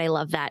 God, I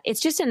love that. It's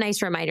just a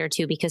nice reminder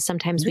too, because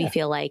sometimes we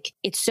feel like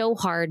it's so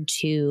hard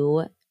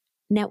to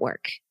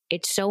network.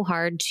 It's so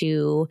hard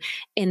to,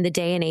 in the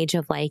day and age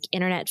of like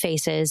internet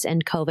faces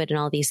and COVID and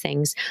all these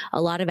things,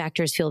 a lot of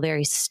actors feel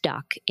very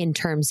stuck in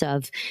terms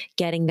of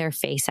getting their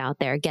face out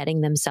there, getting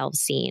themselves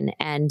seen.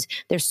 And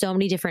there's so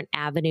many different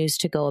avenues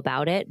to go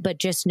about it, but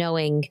just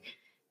knowing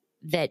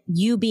that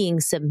you being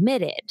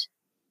submitted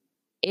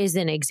is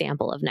an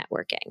example of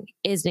networking,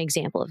 is an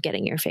example of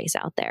getting your face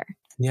out there.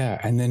 Yeah.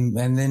 And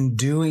then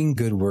doing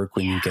good work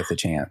when you get the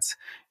chance,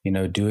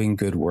 doing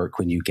good work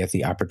when you get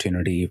the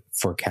opportunity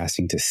for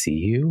casting to see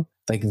you,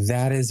 like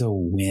that is a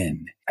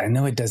win. I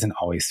know it doesn't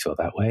always feel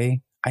that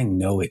way. I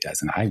know it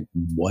doesn't. I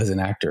was an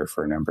actor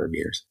for a number of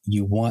years.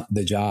 You want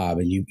the job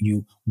and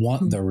you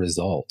want the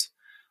result.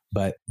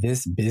 But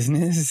this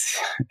business,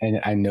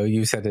 and I know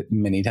you said it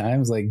many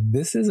times, like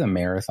this is a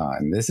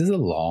marathon. This is a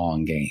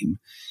long game.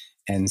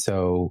 And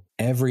so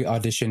every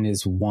audition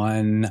is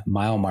one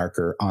mile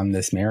marker on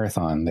this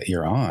marathon that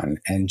you're on.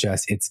 And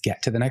it's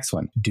get to the next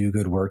one, do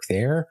good work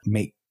there,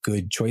 make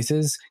good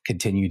choices,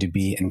 continue to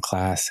be in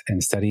class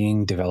and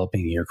studying,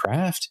 developing your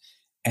craft,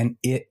 and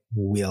it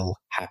will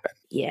happen.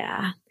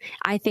 Yeah.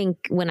 I think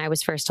when I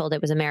was first told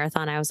it was a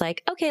marathon, I was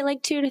like, okay,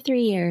 like 2 to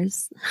 3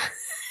 years.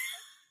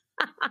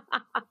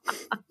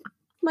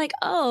 Like,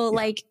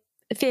 like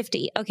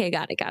 50. Okay,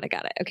 got it.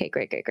 Okay,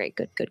 great.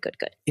 Good.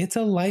 It's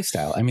a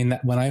lifestyle. I mean,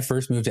 when I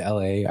first moved to LA,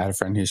 I had a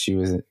friend she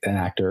was an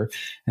actor,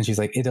 and she's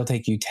like, it'll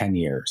take you 10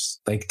 years.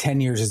 Like 10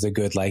 years is a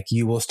good,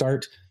 you will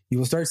start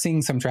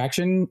seeing some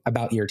traction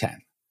about year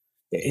 10.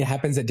 It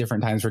happens at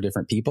different times for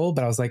different people,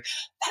 but I was like,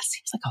 that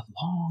seems like a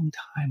long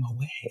time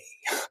away.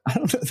 I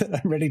don't know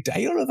that I'm ready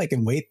I don't know if I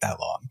can wait that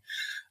long,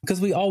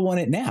 because we all want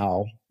it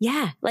now.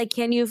 Yeah. Like,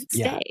 can you stay?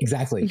 Yeah,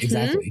 exactly.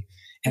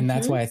 And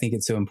that's why I think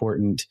it's so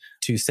important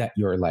to set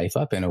your life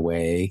up in a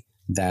way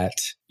that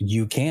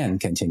you can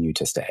continue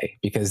to stay,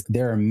 because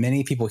there are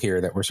many people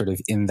here that were sort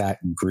of in that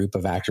group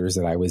of actors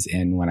that I was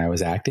in when I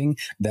was acting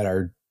that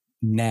are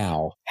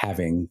now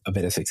having a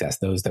bit of success,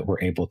 those that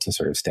were able to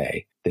sort of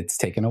stay. It's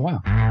taken a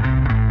while.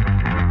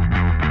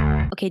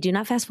 Okay, do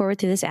not fast forward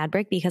through this ad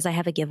break because I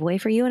have a giveaway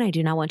for you and I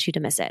do not want you to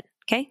miss it.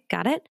 Okay,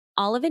 got it?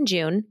 Olive and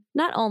June,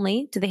 not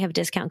only do they have a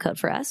discount code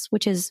for us,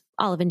 which is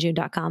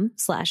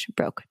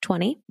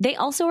oliveandjune.com/broke20, they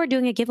also are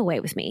doing a giveaway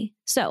with me.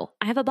 So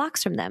I have a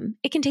box from them.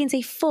 It contains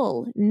a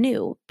full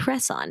new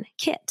press-on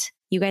kit.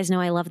 You guys know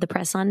I love the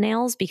press-on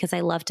nails because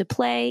I love to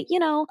play,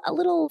 a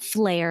little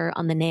flair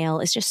on the nail.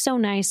 It's just so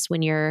nice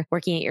when you're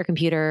working at your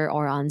computer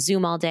or on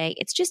Zoom all day.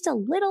 It's just a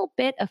little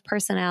bit of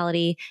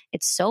personality.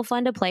 It's so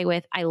fun to play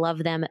with. I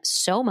love them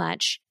so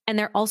much. And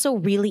they're also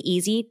really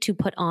easy to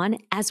put on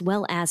as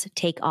well as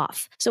take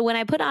off. So when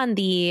I put on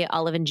the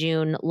Olive and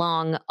June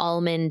long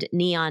almond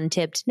neon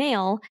tipped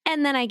nail,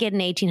 and then I get an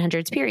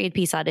 1800s period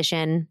piece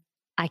audition,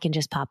 I can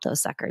just pop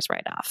those suckers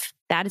right off.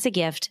 That is a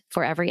gift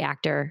for every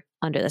actor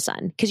under the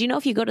sun. Because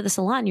if you go to the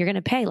salon, you're going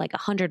to pay like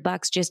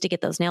 $100 just to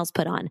get those nails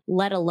put on,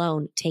 let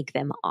alone take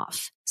them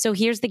off. So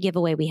here's the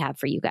giveaway we have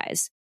for you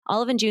guys.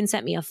 Olive and June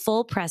sent me a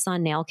full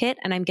press-on nail kit,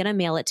 and I'm going to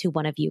mail it to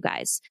one of you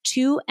guys.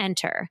 To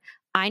enter,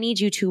 I need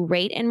you to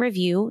rate and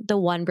review the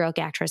One Broke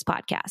Actress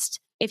podcast.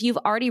 If you've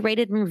already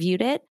rated and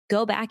reviewed it,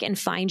 go back and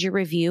find your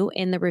review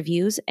in the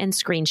reviews and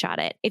screenshot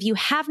it. If you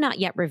have not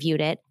yet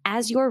reviewed it,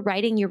 as you're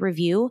writing your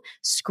review,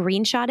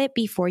 screenshot it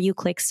before you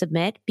click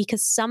submit,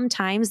 because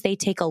sometimes they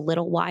take a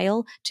little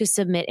while to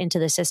submit into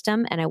the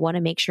system, and I want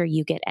to make sure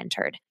you get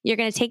entered. You're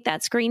going to take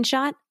that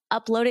screenshot,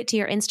 upload it to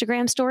your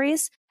Instagram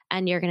stories,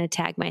 and you're going to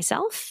tag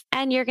myself,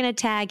 and you're going to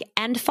tag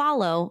and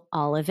follow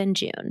Olive and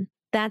June.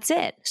 That's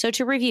it. So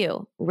to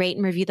review, rate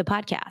and review the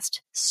podcast,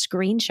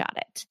 screenshot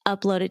it,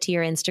 upload it to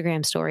your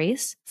Instagram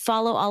stories,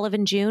 follow Olive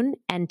and June,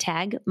 and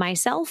tag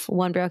myself,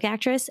 One Broke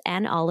Actress,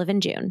 and Olive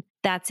and June.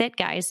 That's it,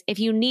 guys. If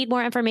you need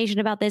more information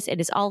about this, it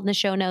is all in the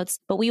show notes,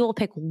 but we will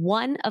pick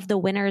one of the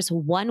winners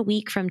 1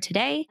 week from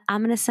today.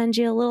 I'm going to send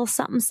you a little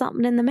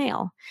something in the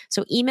mail.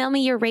 So email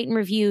me your rate and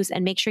reviews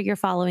and make sure you're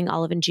following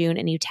Olive and June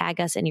and you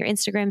tag us in your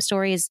Instagram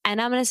stories. And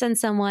I'm going to send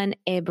someone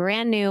a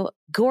brand new,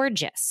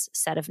 gorgeous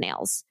set of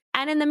nails.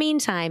 And in the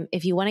meantime,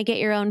 if you want to get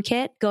your own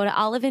kit, go to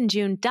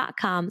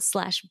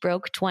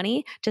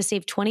oliveandjune.com/broke20 to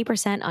save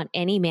 20% on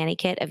any mani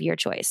kit of your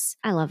choice.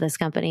 I love this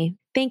company.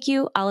 Thank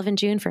you, Olive and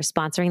June, for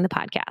sponsoring the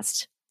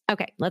podcast.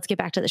 Okay, let's get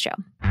back to the show.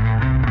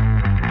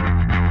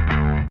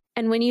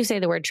 And when you say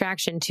the word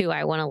traction too,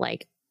 I want to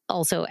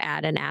also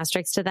add an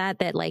asterisk to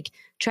that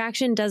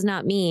traction does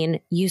not mean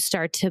you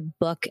start to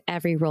book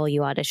every role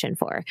you audition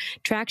for.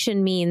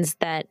 Traction means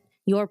that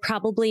you're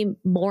probably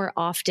more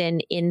often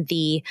in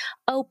the,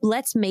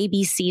 let's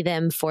maybe see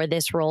them for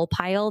this role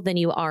pile than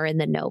you are in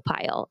the no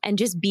pile. And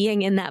just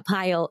being in that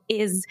pile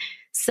is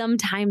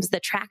sometimes the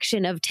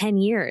traction of 10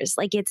 years.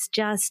 It's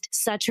just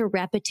such a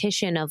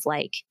repetition of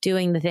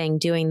doing the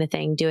thing.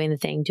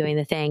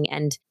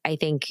 And I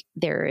think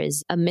there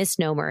is a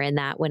misnomer in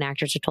that when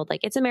actors are told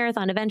it's a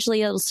marathon,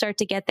 eventually it'll start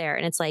to get there.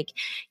 And it's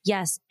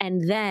yes.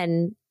 And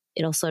then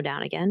it'll slow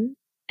down again.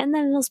 And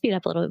then it'll speed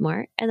up a little bit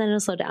more. And then it'll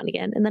slow down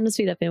again. And then it'll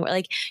speed up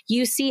more.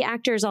 You see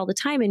actors all the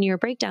time in your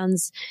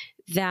breakdowns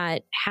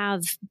that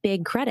have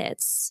big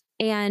credits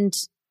and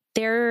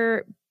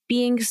they're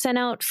being sent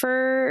out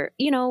for,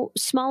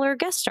 smaller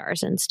guest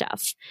stars and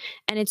stuff.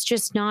 And it's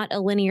just not a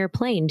linear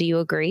plane. Do you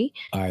agree?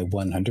 I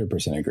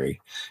 100%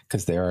 agree.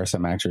 Because there are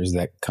some actors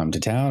that come to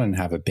town and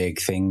have a big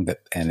thing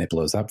and it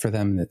blows up for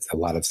them. It's a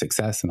lot of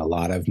success and a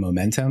lot of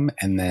momentum,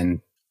 and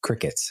then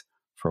crickets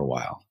for a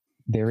while.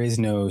 There is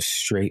no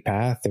straight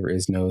path. There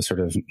is no sort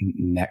of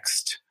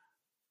next,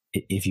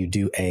 if you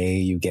do A,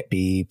 you get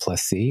B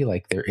plus C.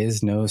 There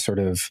is no sort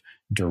of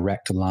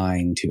direct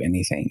line to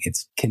anything.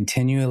 It's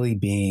continually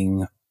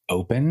being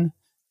open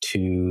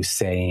to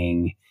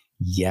saying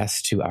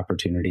yes to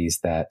opportunities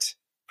that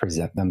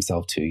present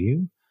themselves to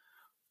you.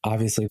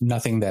 Obviously,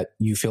 nothing that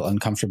you feel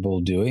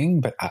uncomfortable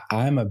doing, but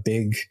I'm a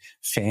big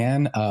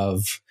fan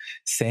of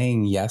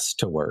saying yes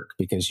to work,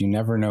 because you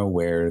never know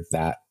where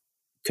that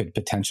could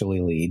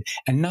potentially lead,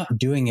 and not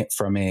doing it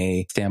from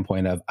a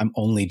standpoint of I'm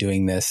only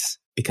doing this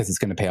because it's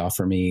going to pay off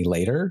for me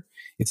later.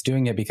 It's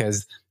doing it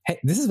because, hey,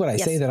 this is what I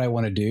say that I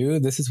want to do.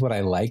 This is what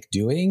I like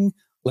doing.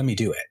 Let me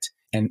do it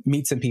and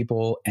meet some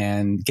people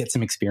and get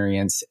some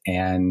experience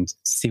and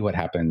see what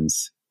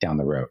happens down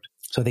the road.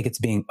 So I think it's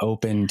being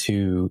open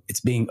to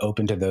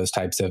those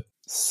types of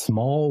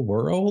small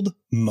world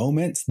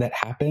moments that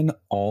happen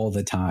all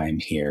the time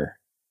here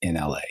in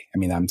LA. I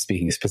mean, I'm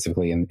speaking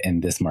specifically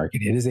in this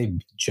market. It is a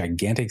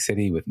gigantic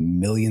city with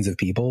millions of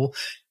people,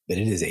 but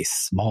it is a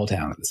small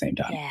town at the same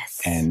time.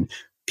 Yes. And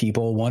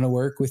people want to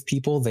work with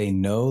people they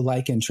know,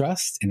 like, and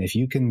trust. And if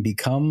you can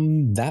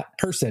become that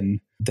person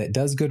that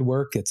does good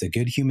work, that's a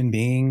good human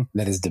being,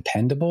 that is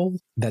dependable,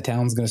 that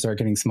town's going to start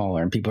getting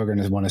smaller and people are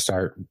going to want to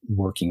start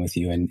working with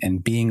you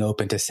and being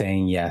open to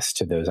saying yes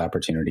to those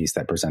opportunities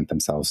that present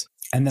themselves.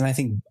 And then I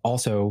think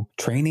also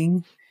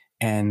training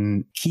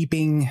and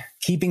keeping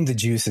the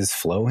juices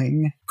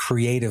flowing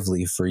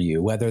creatively for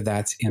you, whether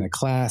that's in a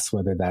class,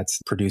 whether that's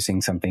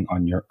producing something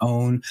on your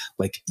own.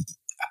 Like,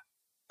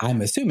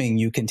 I'm assuming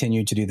you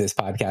continue to do this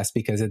podcast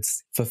because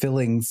it's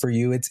fulfilling for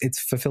you. It's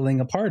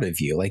fulfilling a part of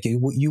you. Like,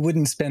 you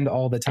wouldn't spend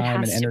all the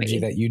time and energy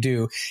that you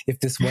do if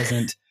this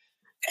wasn't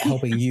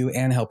helping you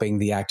and helping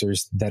the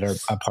actors that are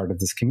a part of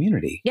this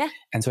community. Yeah.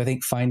 And so I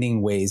think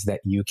finding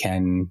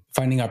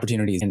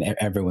opportunities in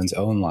everyone's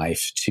own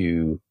life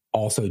to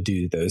also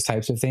do those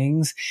types of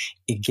things,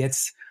 it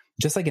gets,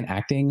 just like in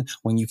acting,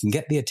 when you can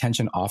get the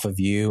attention off of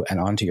you and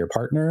onto your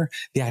partner,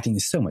 the acting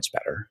is so much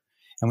better.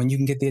 And when you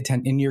can get the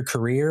attention in your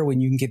career, when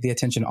you can get the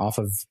attention off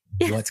of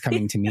what's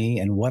coming to me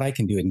and what I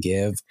can do and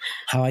give,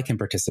 how I can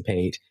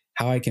participate,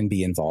 how I can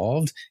be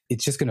involved,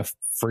 it's just going to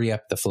free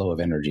up the flow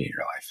of energy in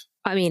your life.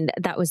 I mean,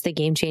 that was the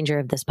game changer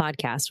of this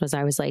podcast. Was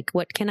I was like,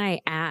 what can I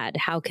add?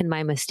 How can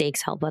my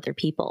mistakes help other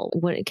people?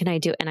 What can I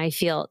do? And I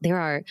feel there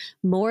are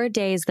more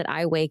days that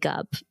I wake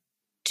up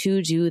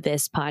to do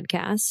this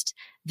podcast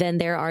than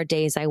there are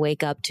days I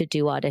wake up to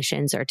do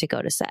auditions or to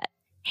go to set.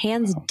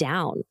 Hands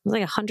down. It was like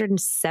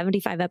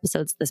 175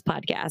 episodes of this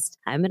podcast.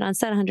 I've been on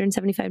set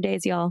 175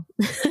 days, y'all.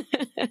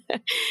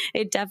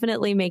 It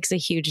definitely makes a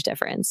huge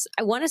difference.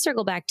 I want to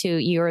circle back to,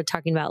 you were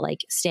talking about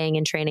like staying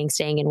in training,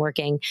 staying in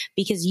working,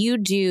 because you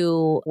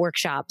do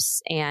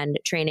workshops and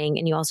training,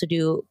 and you also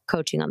do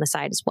coaching on the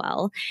side as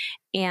well.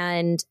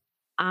 And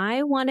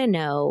I want to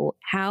know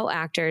how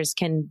actors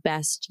can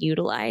best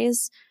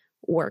utilize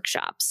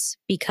workshops,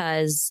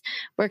 because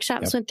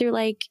workshops went through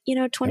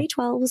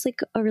 2012 was like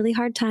a really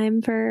hard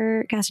time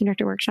for casting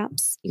director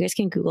workshops. You guys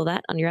can Google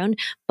that on your own.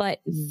 But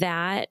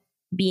that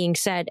being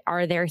said,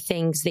 are there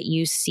things that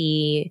you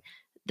see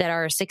that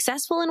are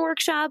successful in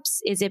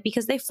workshops? Is it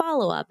because they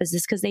follow up? Is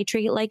this because they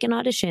treat it like an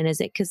audition?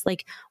 Is it because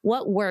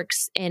what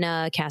works in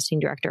a casting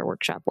director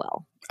workshop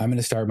well? I'm going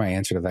to start my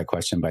answer to that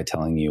question by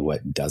telling you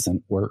what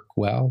doesn't work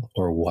well,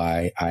 or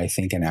why I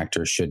think an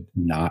actor should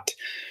not.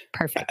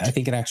 Perfect. I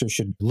think an actor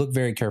should look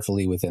very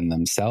carefully within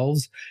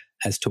themselves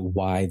as to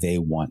why they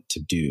want to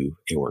do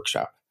a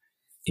workshop.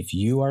 If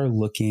you are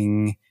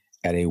looking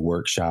at a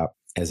workshop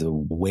as a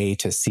way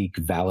to seek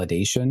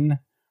validation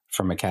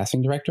from a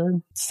casting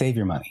director, save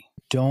your money.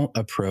 Don't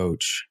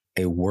approach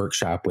a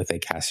workshop with a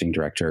casting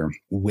director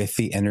with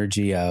the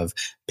energy of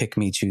pick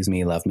me, choose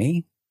me, love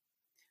me.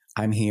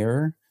 I'm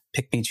here.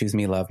 Pick me, choose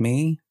me, love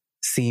me,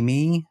 see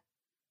me.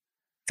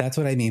 That's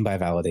what I mean by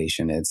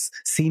validation. It's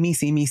see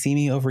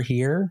me over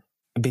here,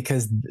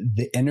 because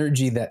the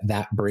energy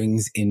that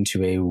brings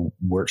into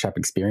a workshop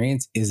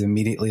experience is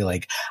immediately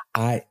like,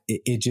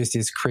 it just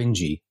is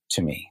cringy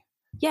to me.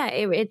 Yeah,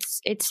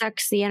 it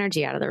sucks the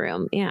energy out of the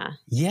room. Yeah.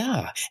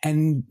 Yeah.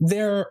 And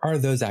there are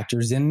those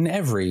actors in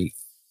every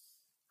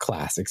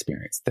class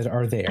experience that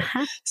are there.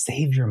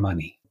 Save your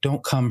money.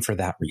 Don't come for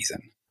that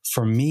reason.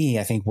 For me,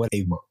 I think what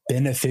a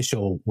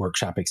beneficial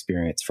workshop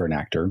experience for an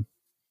actor,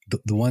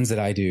 the ones that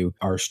I do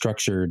are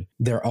structured.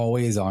 They're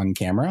always on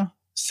camera.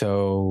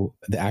 So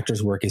the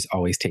actor's work is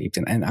always taped.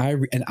 And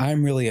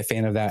I'm really a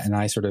fan of that. And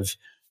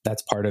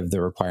that's part of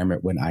the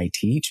requirement when I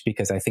teach,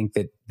 because I think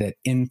that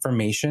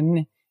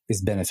information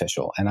is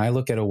beneficial. And I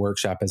look at a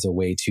workshop as a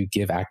way to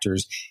give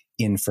actors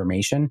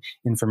information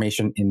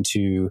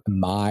into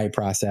my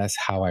process,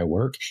 how I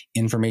work,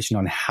 information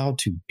on how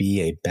to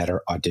be a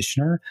better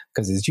auditioner.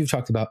 Because as you've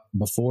talked about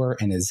before,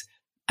 and as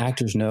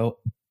actors know,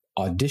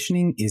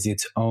 auditioning is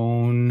its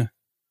own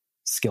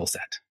skill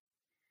set.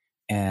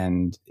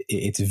 And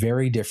it's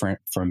very different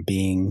from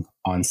being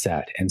on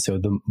set. And so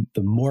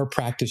the more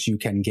practice you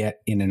can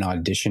get in an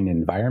audition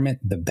environment,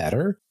 the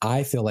better.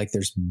 I feel like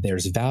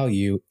there's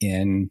value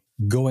in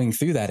going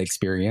through that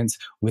experience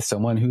with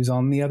someone who's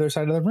on the other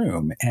side of the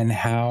room, and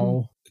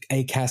how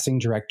a casting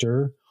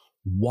director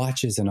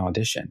watches an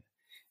audition.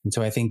 And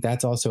so I think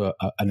that's also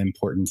an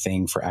important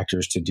thing for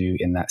actors to do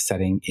in that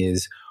setting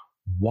is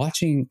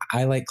watching.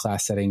 I like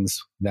class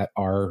settings that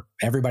are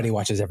everybody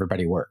watches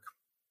everybody work,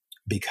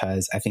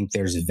 because I think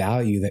there's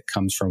value that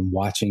comes from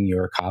watching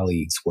your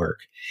colleagues work,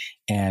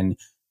 and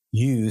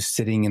you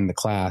sitting in the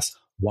class,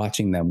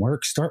 watching them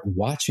work. Start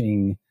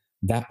watching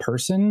that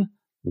person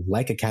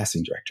like a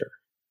casting director.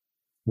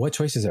 What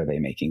choices are they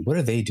making? What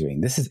are they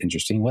doing? This is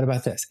interesting. What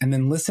about this? And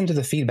then listen to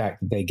the feedback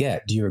that they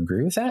get. Do you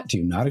agree with that? Do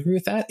you not agree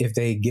with that? If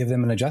they give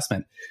them an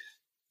adjustment,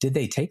 did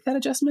they take that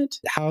adjustment?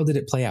 How did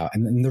it play out?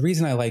 And the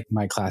reason I like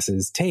my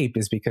classes tape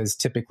is because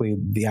typically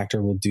the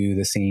actor will do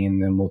the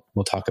scene, then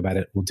we'll talk about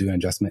it, we'll do an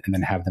adjustment, and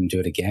then have them do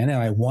it again.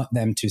 And I want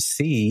them to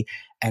see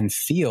and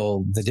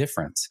feel the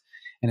difference.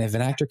 And if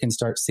an actor can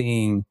start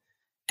seeing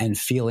and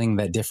feeling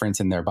that difference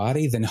in their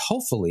body, then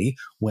hopefully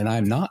when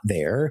I'm not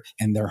there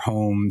and they're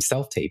home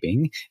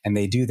self-taping and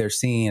they do their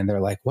scene and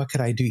they're like, what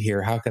could I do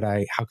here? How could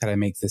I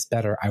make this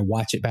better? I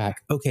watch it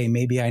back. Okay,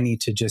 maybe I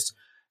need to just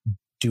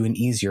do an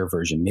easier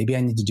version. Maybe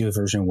I need to do a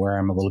version where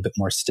I'm a little bit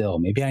more still.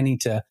 Maybe I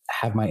need to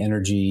have my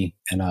energy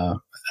in a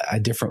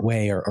different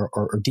way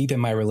or deepen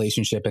my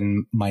relationship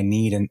and my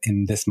need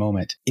in this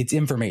moment. It's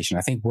information.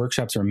 I think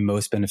workshops are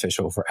most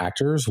beneficial for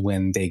actors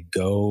when they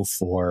go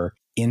for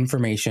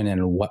information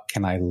and what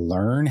can I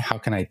learn? How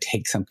can I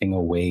take something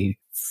away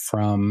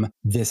from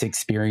this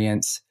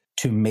experience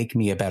to make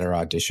me a better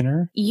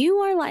auditioner? You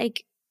are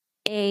like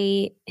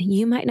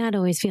you might not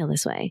always feel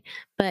this way,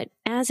 but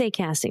as a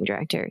casting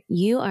director,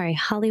 you are a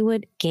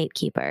Hollywood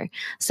gatekeeper.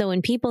 So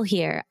when people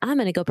hear, I'm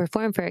going to go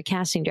perform for a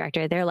casting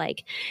director, they're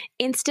like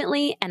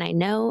instantly, and I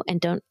know,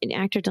 and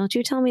actor, don't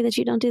you tell me that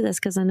you don't do this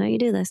because I know you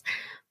do this.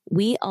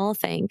 We all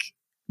think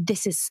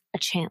this is a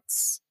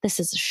chance. This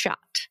is a shot.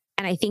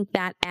 And I think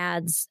that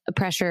adds a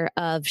pressure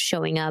of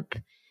showing up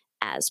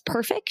as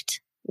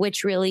perfect,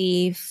 which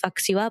really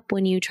fucks you up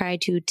when you try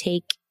to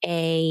take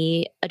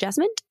a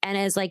adjustment, and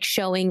as like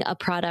showing a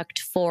product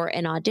for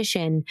an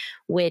audition,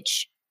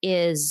 which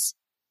is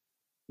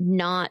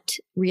not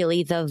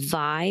really the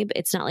vibe.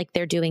 It's not like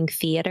they're doing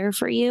theater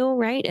for you,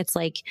 right? It's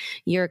like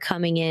you're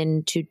coming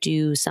in to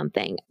do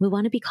something. We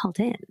want to be called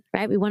in,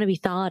 right? We want to be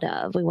thought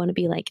of. We want to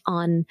be like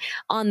on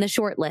the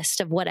short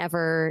list of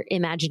whatever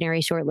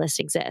imaginary short list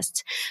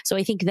exists. So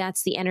I think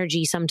that's the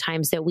energy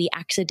sometimes that we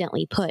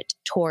accidentally put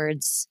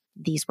towards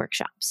these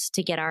workshops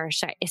to get our,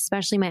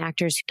 especially my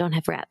actors who don't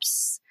have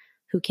reps,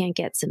 who can't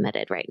get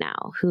submitted right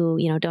now, who,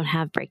 don't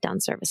have breakdown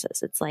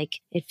services. It's like,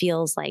 it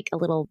feels like a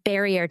little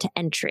barrier to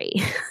entry.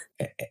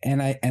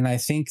 And I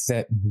think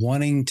that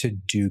wanting to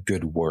do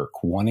good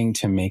work, wanting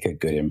to make a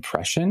good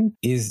impression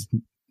is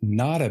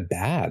not a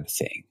bad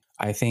thing.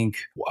 I think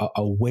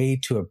a way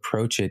to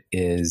approach it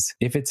is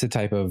if it's a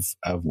type of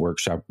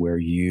workshop where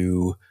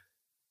you,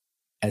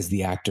 as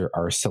the actor,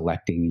 are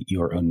selecting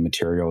your own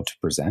material to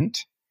present,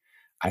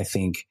 I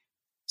think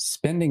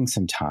spending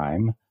some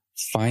time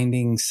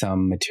finding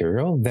some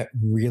material that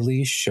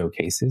really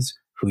showcases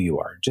who you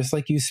are. Just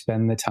like you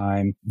spend the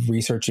time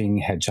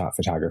researching headshot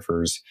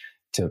photographers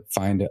to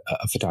find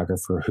a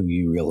photographer who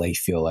you really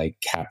feel like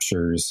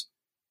captures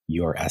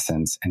your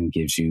essence and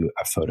gives you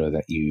a photo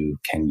that you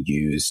can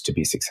use to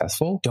be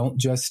successful. Don't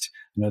just,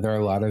 there are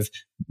a lot of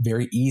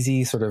very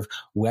easy sort of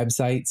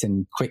websites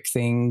and quick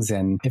things.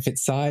 And if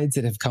it's sides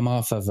that have come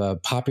off of a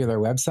popular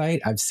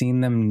website, I've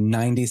seen them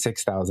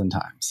 96,000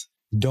 times.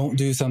 Don't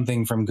do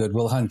something from Good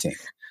Will Hunting.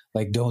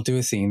 Like, don't do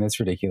a scene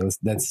that's ridiculous,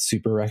 that's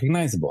super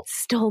recognizable.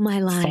 Stole my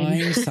line.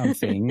 Find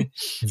something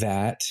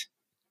that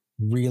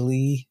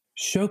really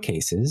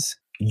showcases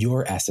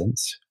your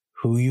essence,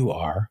 who you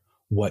are,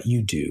 what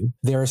you do.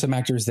 There are some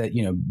actors that,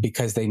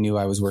 because they knew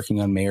I was working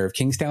on Mayor of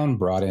Kingstown,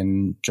 brought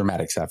in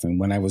dramatic stuff. And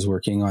when I was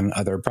working on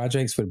other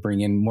projects, would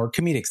bring in more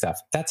comedic stuff.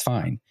 That's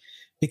fine.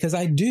 Because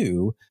I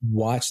do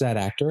watch that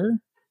actor,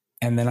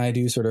 and then I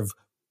do sort of,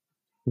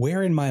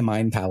 where in my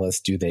mind palace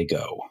do they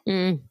go?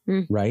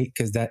 Mm-hmm. Right?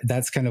 Because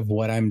that's kind of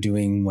what I'm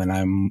doing when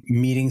I'm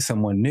meeting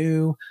someone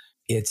new.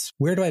 It's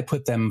where do I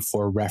put them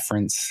for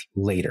reference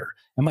later?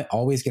 Am I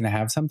always going to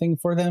have something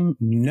for them?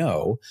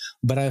 No,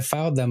 but I've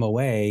filed them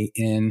away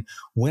in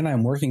when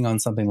I'm working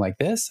on something like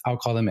this, I'll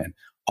call them in.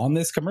 On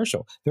this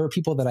commercial, there are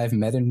people that I've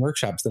met in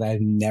workshops that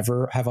I've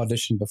never have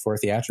auditioned before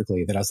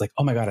theatrically that I was like,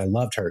 oh my God, I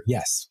loved her.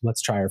 Yes,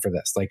 let's try her for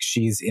this. Like,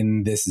 she's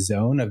in this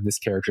zone of this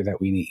character that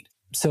we need.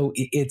 So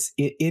it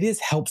is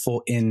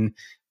helpful in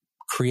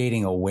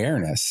creating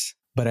awareness.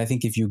 But I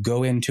think if you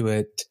go into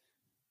it,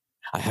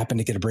 I happen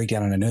to get a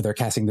breakdown and I know they're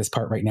casting this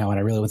part right now and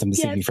I really want them to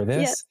see me for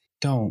this. Yes.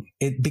 Don't.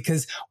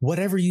 Because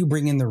whatever you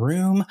bring in the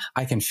room,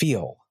 I can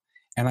feel.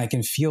 And I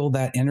can feel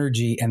that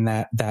energy and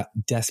that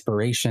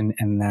desperation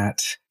and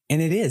that. And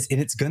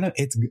it's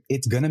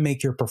gonna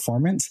make your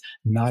performance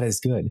not as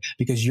good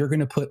because you're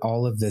gonna put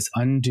all of this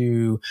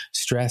undue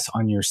stress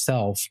on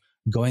yourself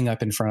going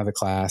up in front of the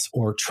class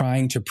or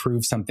trying to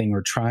prove something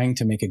or trying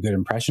to make a good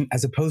impression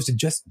as opposed to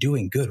just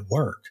doing good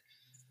work.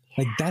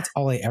 Like, that's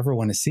all I ever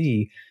want to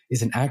see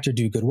is an actor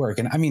do good work.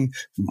 And I mean,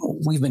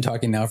 we've been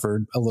talking now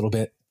for a little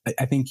bit.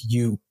 I think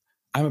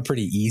I'm a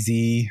pretty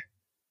easy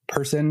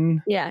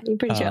person. Yeah, you're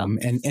pretty chill.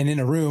 And in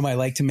a room, I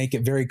like to make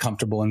it very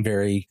comfortable and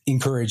very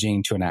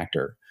encouraging to an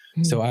actor.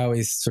 Mm-hmm. So I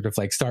always sort of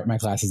like start my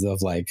classes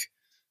of like,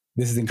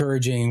 this is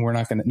encouraging.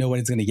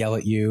 Nobody's going to yell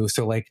at you.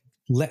 So like,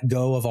 let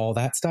go of all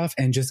that stuff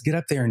and just get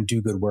up there and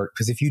do good work.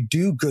 Because if you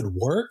do good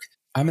work,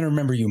 I'm going to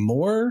remember you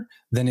more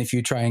than if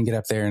you try and get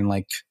up there and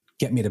like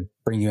get me to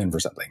bring you in for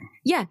something.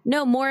 Yeah,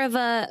 no, more of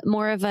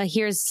a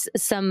here's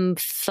some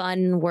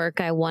fun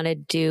work I want to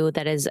do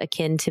that is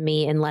akin to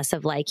me, and less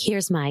of like,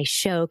 here's my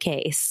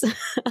showcase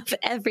of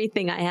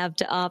everything I have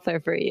to offer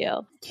for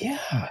you.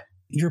 Yeah.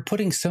 You're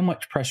putting so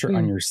much pressure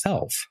on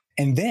yourself.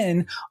 And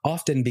then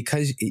often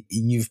because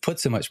you've put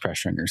so much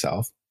pressure on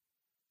yourself,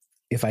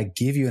 if I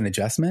give you an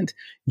adjustment,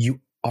 you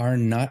are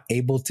not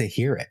able to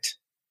hear it.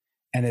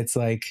 And it's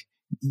like,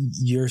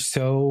 you're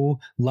so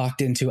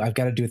locked into, I've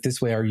got to do it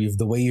this way, or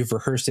the way you've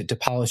rehearsed it to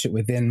polish it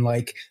within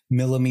like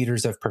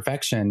millimeters of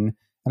perfection.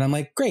 And I'm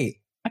like, great,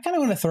 I kind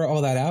of want to throw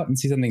all that out and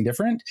see something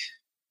different.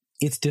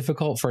 It's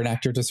difficult for an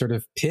actor to sort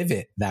of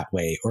pivot that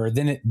way. Or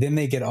then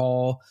they get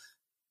all,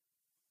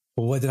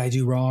 well, what did I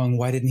do wrong?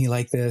 Why didn't he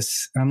like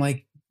this? And I'm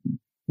like,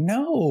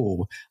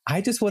 no,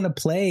 I just want to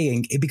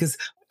play. Because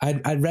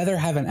I'd rather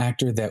have an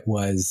actor that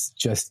was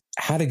just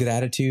had a good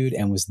attitude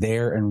and was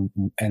there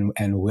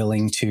and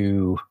willing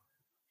to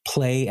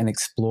play and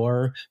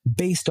explore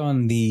based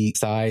on the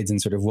sides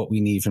and sort of what we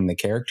need from the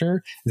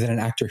character than an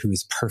actor who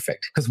is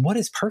perfect. Because what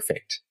is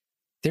perfect?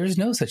 There's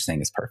no such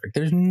thing as perfect.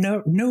 There's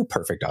no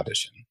perfect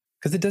audition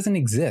because it doesn't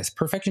exist.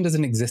 Perfection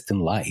doesn't exist in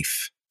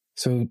life.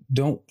 So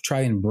don't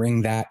try and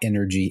bring that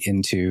energy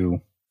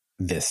into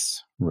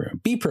this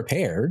room. Be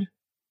prepared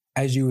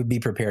as you would be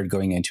prepared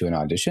going into an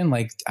audition.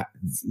 Like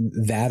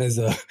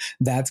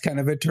that's kind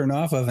of a turn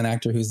off of an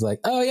actor who's like,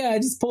 oh yeah, I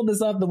just pulled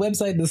this off the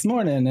website this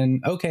morning.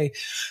 And okay,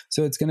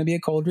 so it's going to be a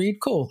cold read.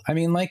 Cool. I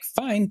mean, like,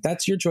 fine,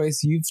 that's your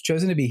choice. You've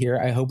chosen to be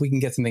here. I hope we can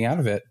get something out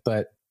of it.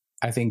 But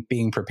I think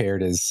being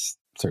prepared is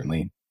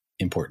certainly an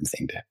important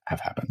thing to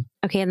have happen.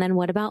 Okay. And then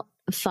what about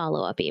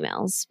follow-up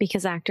emails?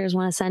 Because actors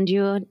want to send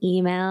you an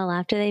email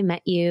after they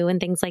met you and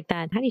things like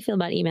that. How do you feel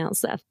about emails,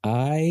 Seth?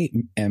 I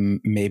am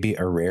maybe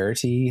a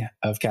rarity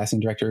of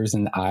casting directors,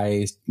 and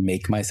I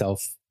make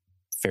myself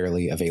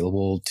fairly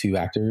available to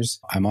actors.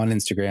 I'm on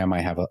Instagram.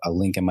 I have a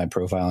link in my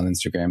profile on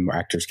Instagram where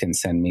actors can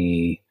send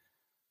me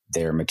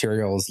their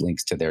materials,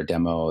 links to their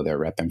demo, their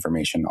rep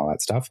information, all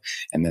that stuff.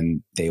 And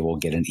then they will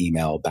get an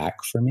email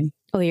back from me.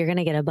 Oh, you're going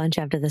to get a bunch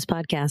after this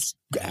podcast.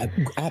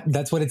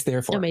 That's what it's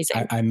there for.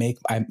 Amazing.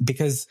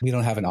 Because we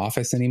don't have an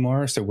office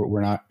anymore. So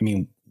we're not, I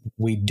mean,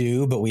 we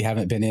do, but we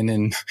haven't been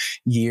in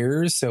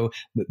years. So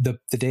the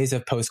days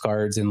of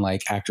postcards and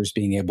like actors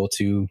being able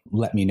to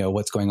let me know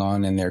what's going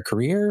on in their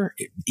career,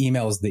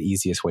 email is the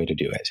easiest way to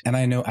do it. And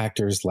I know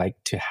actors like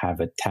to have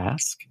a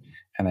task.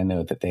 And I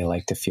know that they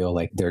like to feel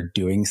like they're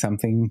doing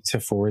something to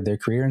forward their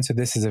career. And so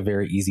this is a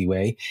very easy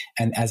way.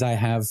 And as I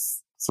have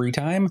free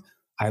time,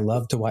 I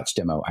love to watch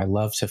demo. I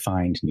love to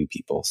find new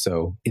people.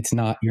 So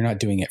you're not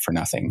doing it for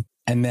nothing.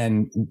 And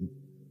then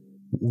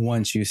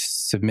once you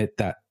submit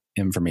that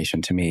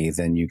information to me,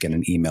 then you get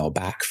an email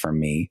back from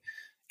me.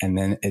 And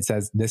then it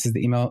says, this is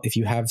the email. If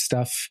you have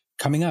stuff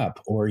coming up,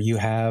 or you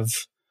have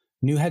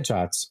new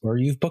headshots, or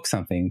you've booked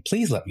something,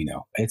 please let me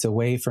know. It's a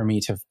way for me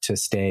to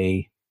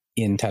stay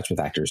in touch with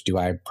actors. Do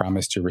I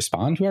promise to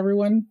respond to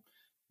everyone?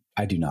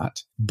 I do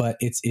not, but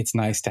it's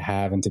nice to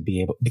have and to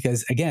be able,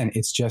 because again,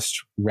 it's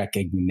just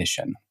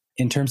recognition.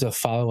 In terms of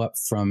follow-up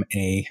from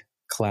a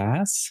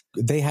class,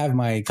 they have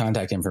my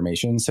contact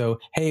information. So,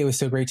 hey, it was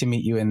so great to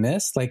meet you in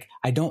this. Like,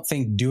 I don't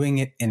think doing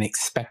it and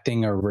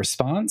expecting a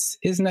response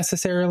is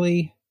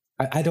necessarily,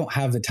 I don't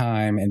have the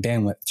time and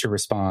bandwidth to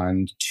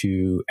respond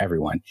to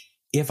everyone.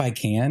 If I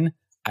can,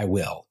 I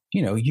will.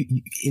 You know, you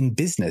in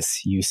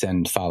business, you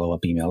send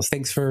follow-up emails.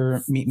 Thanks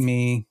for meeting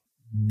me,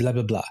 blah,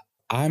 blah, blah.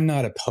 I'm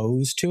not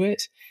opposed to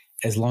it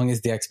as long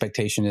as the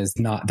expectation is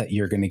not that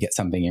you're going to get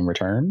something in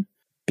return,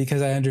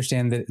 because I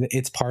understand that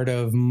it's part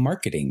of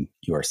marketing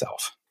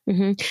yourself.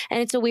 Mm-hmm.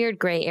 And it's a weird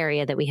gray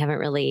area that we haven't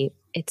really,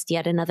 it's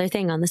yet another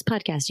thing on this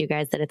podcast, you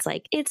guys, that it's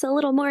like, it's a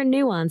little more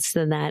nuanced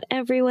than that.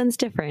 Everyone's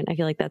different. I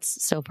feel like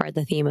that's so far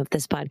the theme of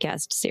this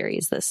podcast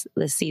series this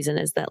season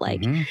is that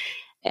like,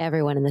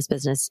 everyone in this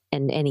business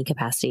in any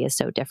capacity is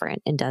so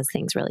different and does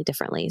things really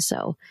differently.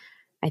 So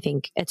I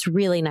think it's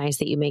really nice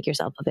that you make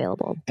yourself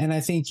available. And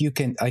I think you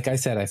can, like I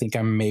said, I think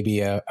I'm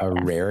maybe a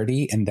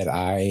rarity in that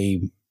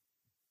I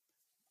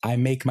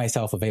make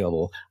myself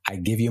available. I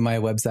give you my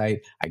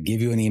website. I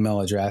give you an email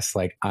address.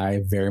 Like,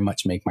 I very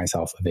much make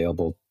myself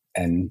available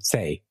and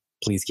say,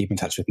 please keep in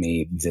touch with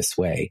me this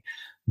way.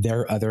 There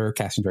are other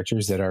casting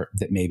directors that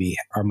maybe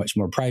are much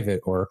more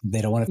private, or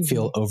they don't want to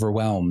feel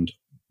overwhelmed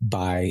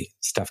by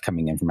stuff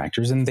coming in from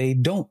actors, and they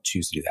don't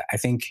choose to do that. I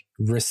think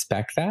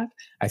respect that.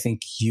 I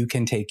think you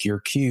can take your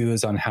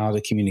cues on how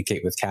to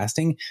communicate with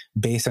casting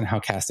based on how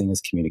casting is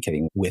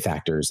communicating with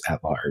actors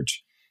at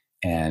large.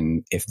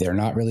 And if they're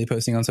not really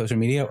posting on social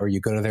media, or you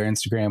go to their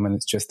Instagram and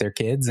it's just their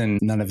kids and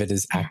none of it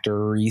is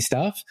actor-y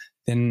stuff,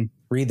 then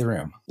read the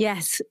room.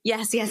 Yes.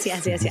 I'm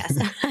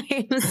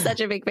such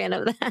a big fan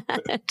of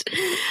that.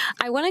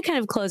 I want to kind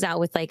of close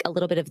out with like a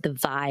little bit of the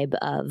vibe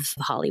of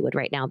Hollywood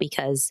right now,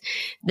 because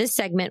this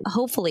segment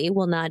hopefully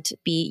will not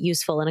be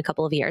useful in a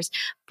couple of years,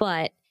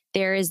 but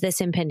there is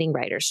this impending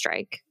writer's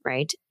strike,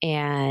 right?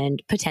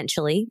 And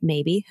potentially,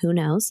 maybe, who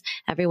knows?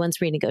 Everyone's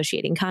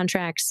renegotiating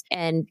contracts.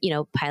 And,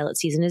 pilot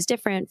season is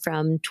different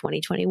from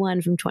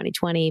 2021, from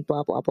 2020,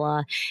 blah, blah,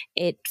 blah.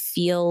 It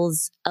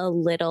feels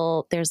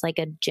there's like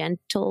a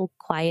gentle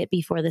quiet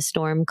before the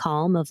storm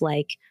calm of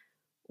like,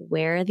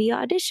 where are the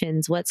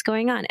auditions? What's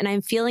going on? And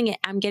I'm feeling it.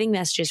 I'm getting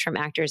messages from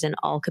actors in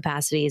all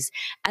capacities,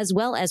 as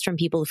well as from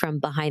people from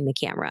behind the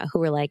camera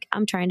who are like,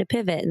 I'm trying to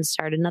pivot and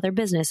start another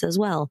business as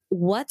well.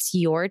 What's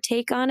your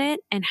take on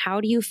it? And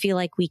how do you feel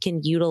like we can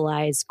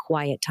utilize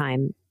quiet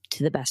time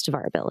to the best of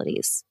our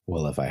abilities?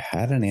 Well, if I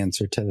had an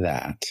answer to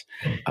that,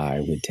 I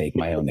would take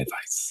my own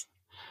advice.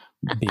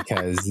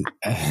 Because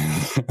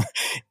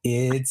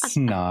it's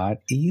not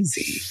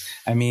easy.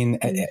 I mean,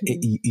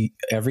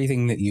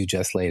 everything that you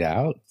just laid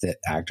out that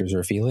actors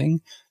are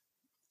feeling,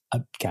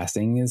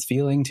 casting is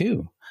feeling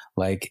too.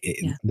 Like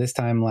this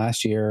time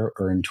last year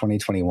or in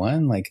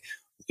 2021, like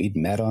we'd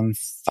met on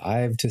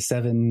 5 to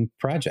 7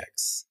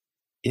 projects.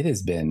 It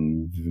has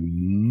been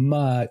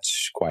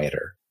much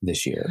quieter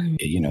this year,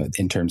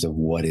 in terms of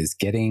what is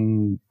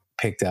getting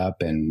picked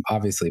up. And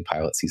obviously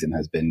pilot season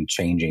has been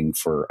changing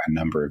for a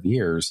number of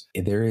years.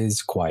 There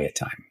is quiet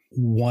time.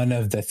 One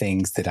of the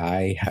things that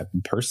I have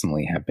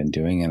personally have been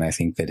doing, and I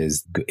think that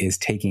is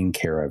taking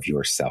care of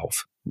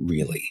yourself,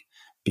 really,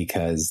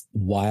 because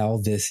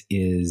while this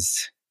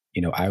is,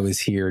 I was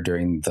here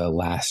during the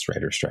last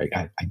writer's strike.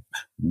 I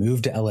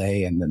moved to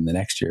LA, and then the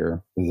next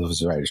year it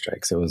was a writer's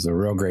strike. So it was a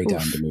real great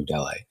time to move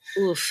to LA.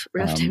 Oof,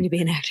 rough time to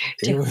be an actor.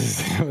 It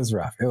was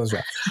rough. It was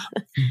rough.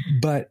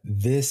 But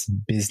this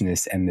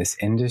business and this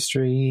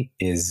industry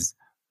is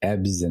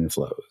ebbs and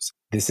flows.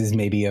 This is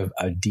maybe a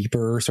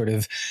deeper sort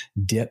of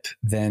dip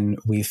than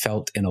we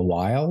felt in a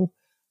while.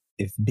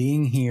 If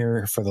being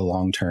here for the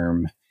long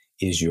term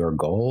is your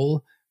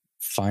goal,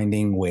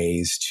 finding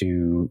ways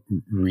to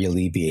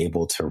really be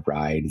able to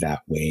ride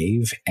that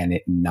wave and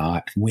it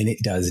not, when it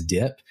does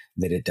dip,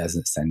 that it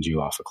doesn't send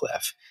you off a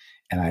cliff.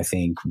 And I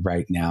think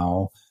right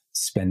now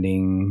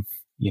spending,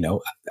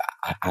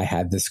 I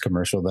had this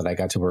commercial that I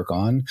got to work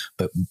on,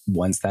 but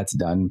once that's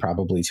done,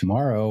 probably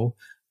tomorrow,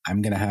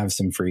 I'm going to have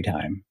some free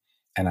time.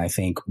 And I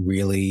think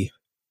really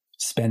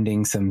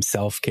spending some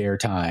self-care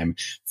time,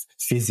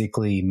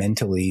 physically,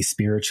 mentally,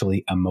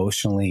 spiritually,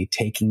 emotionally,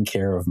 taking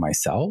care of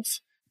myself.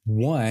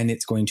 One,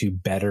 it's going to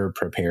better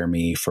prepare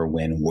me for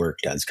when work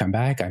does come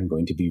back. I'm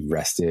going to be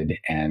rested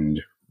and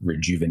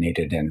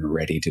rejuvenated and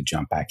ready to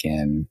jump back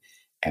in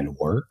and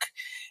work.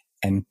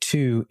 And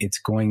two, it's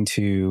going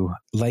to,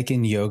 like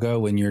in yoga,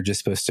 when you're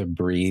just supposed to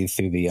breathe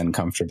through the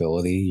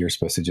uncomfortability, you're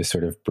supposed to just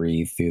sort of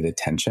breathe through the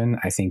tension.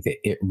 I think that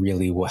it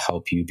really will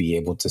help you be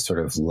able to sort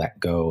of let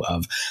go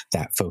of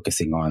that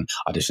focusing on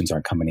auditions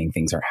aren't coming in,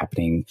 things aren't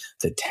happening,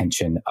 the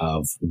tension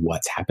of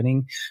what's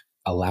happening,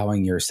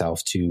 allowing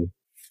yourself to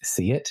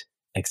see it,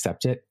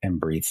 accept it, and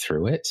breathe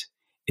through it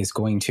is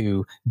going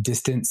to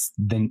distance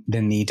the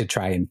need to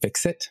try and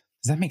fix it.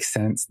 Does that make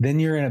sense? Then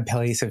you're in a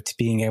place of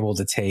being able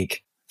to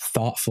take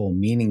thoughtful,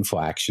 meaningful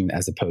action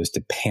as opposed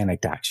to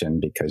panicked action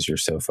because you're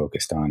so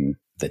focused on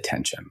the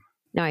tension.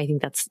 No, I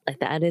think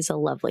that is a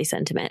lovely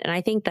sentiment. And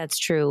I think that's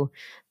true,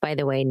 by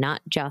the way,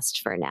 not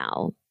just for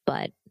now,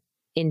 but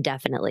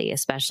indefinitely,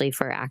 especially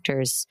for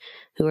actors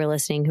who are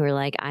listening, who are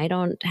like, I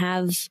don't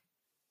have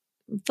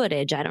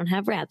footage, I don't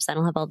have reps, I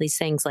don't have all these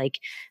things. Like,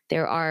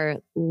 there are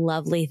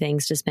lovely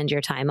things to spend your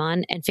time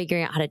on, and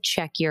figuring out how to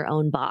check your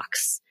own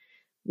box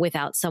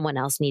without someone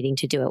else needing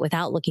to do it,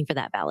 without looking for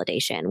that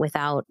validation,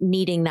 without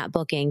needing that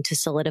booking to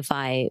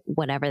solidify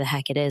whatever the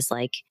heck it is.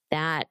 Like,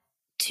 that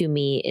to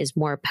me is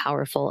more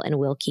powerful and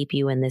will keep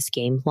you in this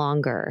game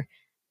longer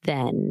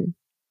than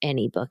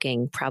any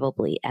booking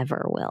probably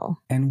ever will.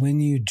 And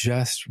when you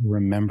just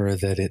remember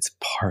that it's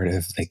part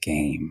of the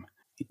game,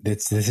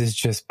 this is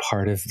just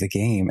part of the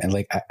game. And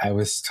like, I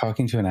was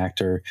talking to an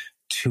actor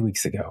 2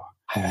 weeks ago.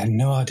 I had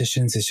no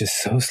auditions. It's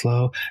just so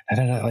slow.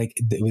 Like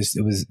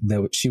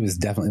she was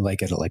definitely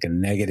like at like a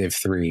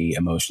 -3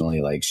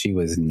 emotionally. Like, she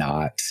was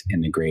not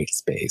in a great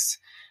space.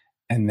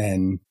 And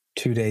then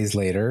 2 days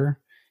later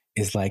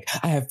is like,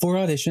 I have 4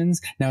 auditions.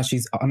 Now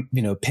she's on,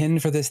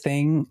 pinned for this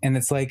thing. And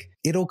it's like,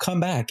 it'll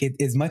come back.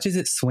 As much as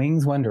it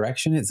swings one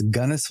direction, it's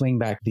gonna swing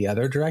back the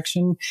other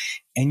direction.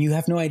 And you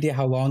have no idea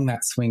how long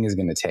that swing is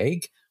going to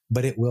take,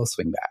 but it will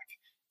swing back.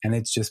 And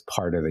it's just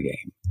part of the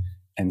game.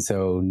 And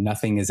so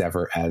nothing is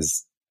ever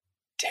as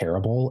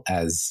terrible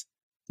as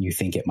you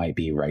think it might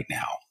be right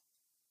now.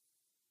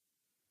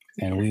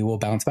 And we will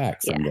bounce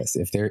back from this.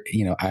 If there,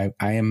 I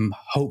am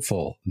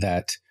hopeful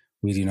that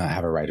we do not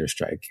have a writer's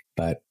strike,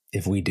 but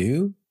if we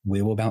do,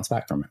 we will bounce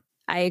back from it.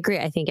 I agree.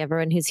 I think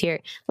everyone who's here,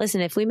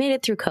 listen, if we made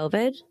it through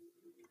COVID,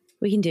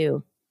 we can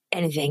do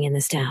anything in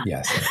this town.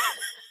 Yes.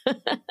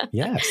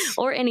 Yes.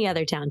 Or any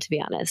other town, to be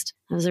honest.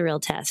 It was a real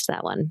test,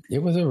 that one.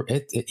 It was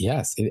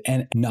yes.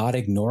 And not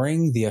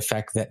ignoring the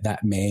effect that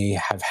may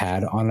have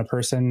had on a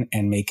person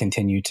and may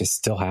continue to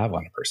still have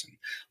on a person.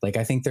 Like,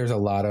 I think there's a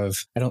lot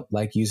of, I don't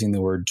like using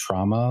the word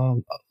trauma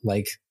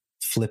like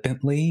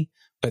flippantly,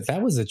 but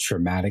that was a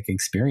traumatic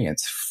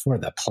experience for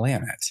the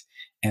planet.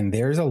 And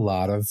there's a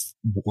lot of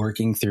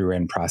working through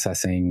and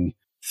processing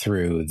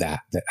through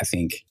that I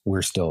think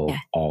we're still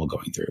all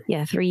going through.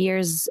 Yeah. 3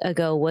 years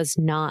ago was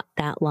not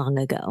that long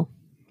ago.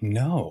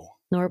 No.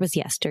 Nor was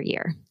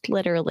yesteryear,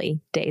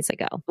 literally days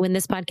ago. When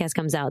this podcast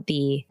comes out,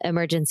 the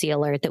emergency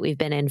alert that we've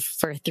been in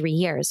for 3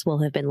 years will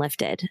have been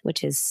lifted,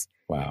 which is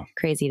wow,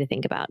 crazy to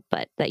think about.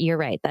 But that you're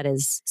right. That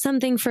is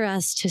something for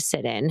us to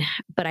sit in.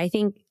 But I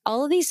think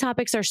all of these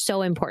topics are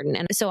so important.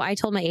 And so I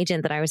told my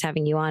agent that I was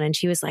having you on, and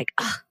she was like,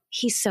 oh,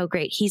 he's so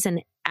great. He's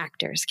an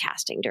actor's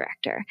casting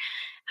director.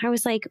 I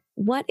was like,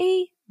 what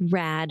a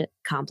rad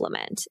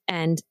compliment.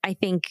 And I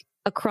think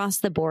across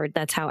the board,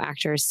 that's how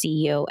actors see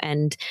you.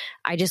 And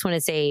I just want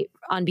to say,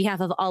 on behalf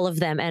of all of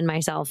them and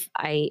myself,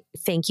 I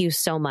thank you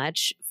so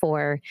much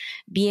for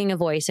being a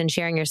voice and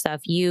sharing your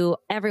stuff. You,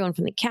 everyone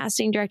from the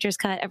casting director's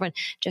cut, everyone,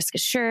 Jessica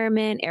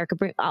Sherman, Erica,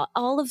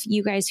 all of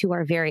you guys who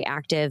are very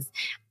active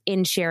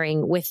in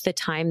sharing with the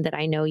time that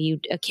I know you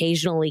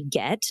occasionally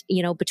get,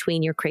 you know,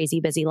 between your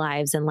crazy busy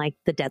lives and like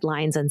the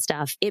deadlines and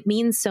stuff. It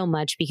means so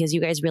much because you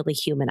guys really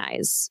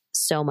humanize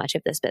so much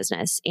of this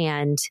business.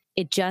 And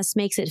it just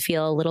makes it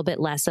feel a little bit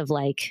less of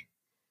like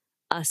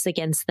us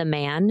against the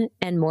man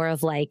and more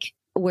of like,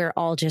 we're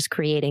all just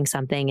creating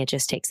something. It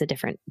just takes a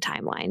different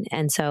timeline.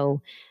 And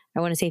so I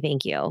want to say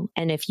thank you.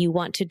 And if you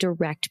want to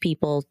direct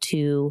people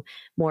to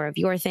more of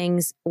your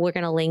things, we're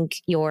going to link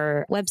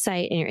your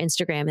website and your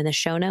Instagram in the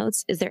show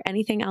notes. Is there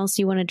anything else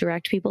you want to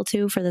direct people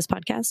to for this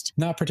podcast?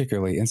 Not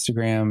particularly.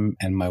 Instagram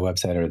and my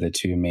website are the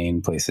two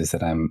main places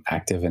that I'm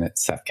active in.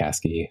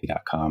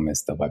 SethCaskey.com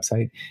is the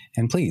website.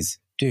 And please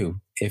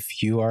do,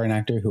 if you are an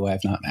actor who I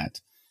have not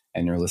met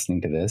and you're listening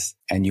to this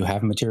and you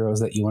have materials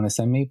that you want to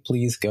send me,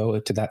 please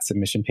go to that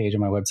submission page on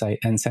my website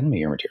and send me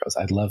your materials.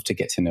 I'd love to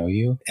get to know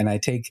you. And I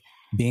take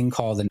being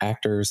called an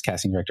actor's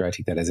casting director, I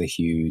take that as a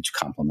huge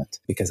compliment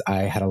because I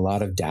had a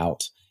lot of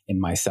doubt in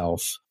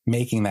myself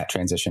making that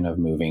transition of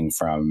moving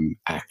from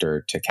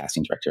actor to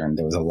casting director. And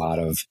there was a lot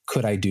of,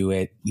 could I do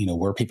it? You know,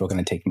 were people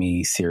going to take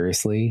me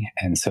seriously?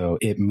 And so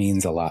it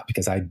means a lot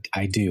because I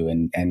do.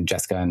 And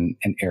Jessica and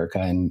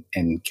Erica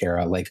and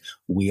Kara, like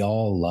we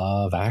all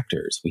love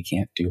actors. We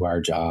can't do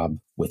our job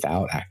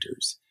without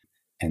actors.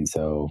 And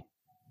so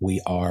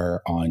we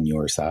are on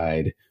your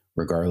side,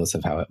 regardless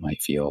of how it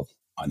might feel.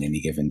 On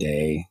any given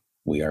day,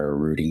 we are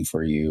rooting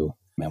for you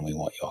and we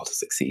want you all to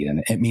succeed.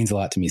 And it means a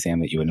lot to me, Sam,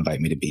 that you would invite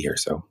me to be here.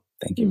 So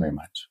thank you very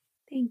much.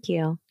 Thank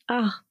you.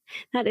 Oh,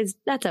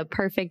 that's a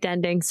perfect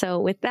ending. So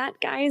with that,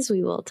 guys,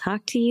 we will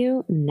talk to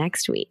you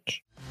next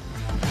week.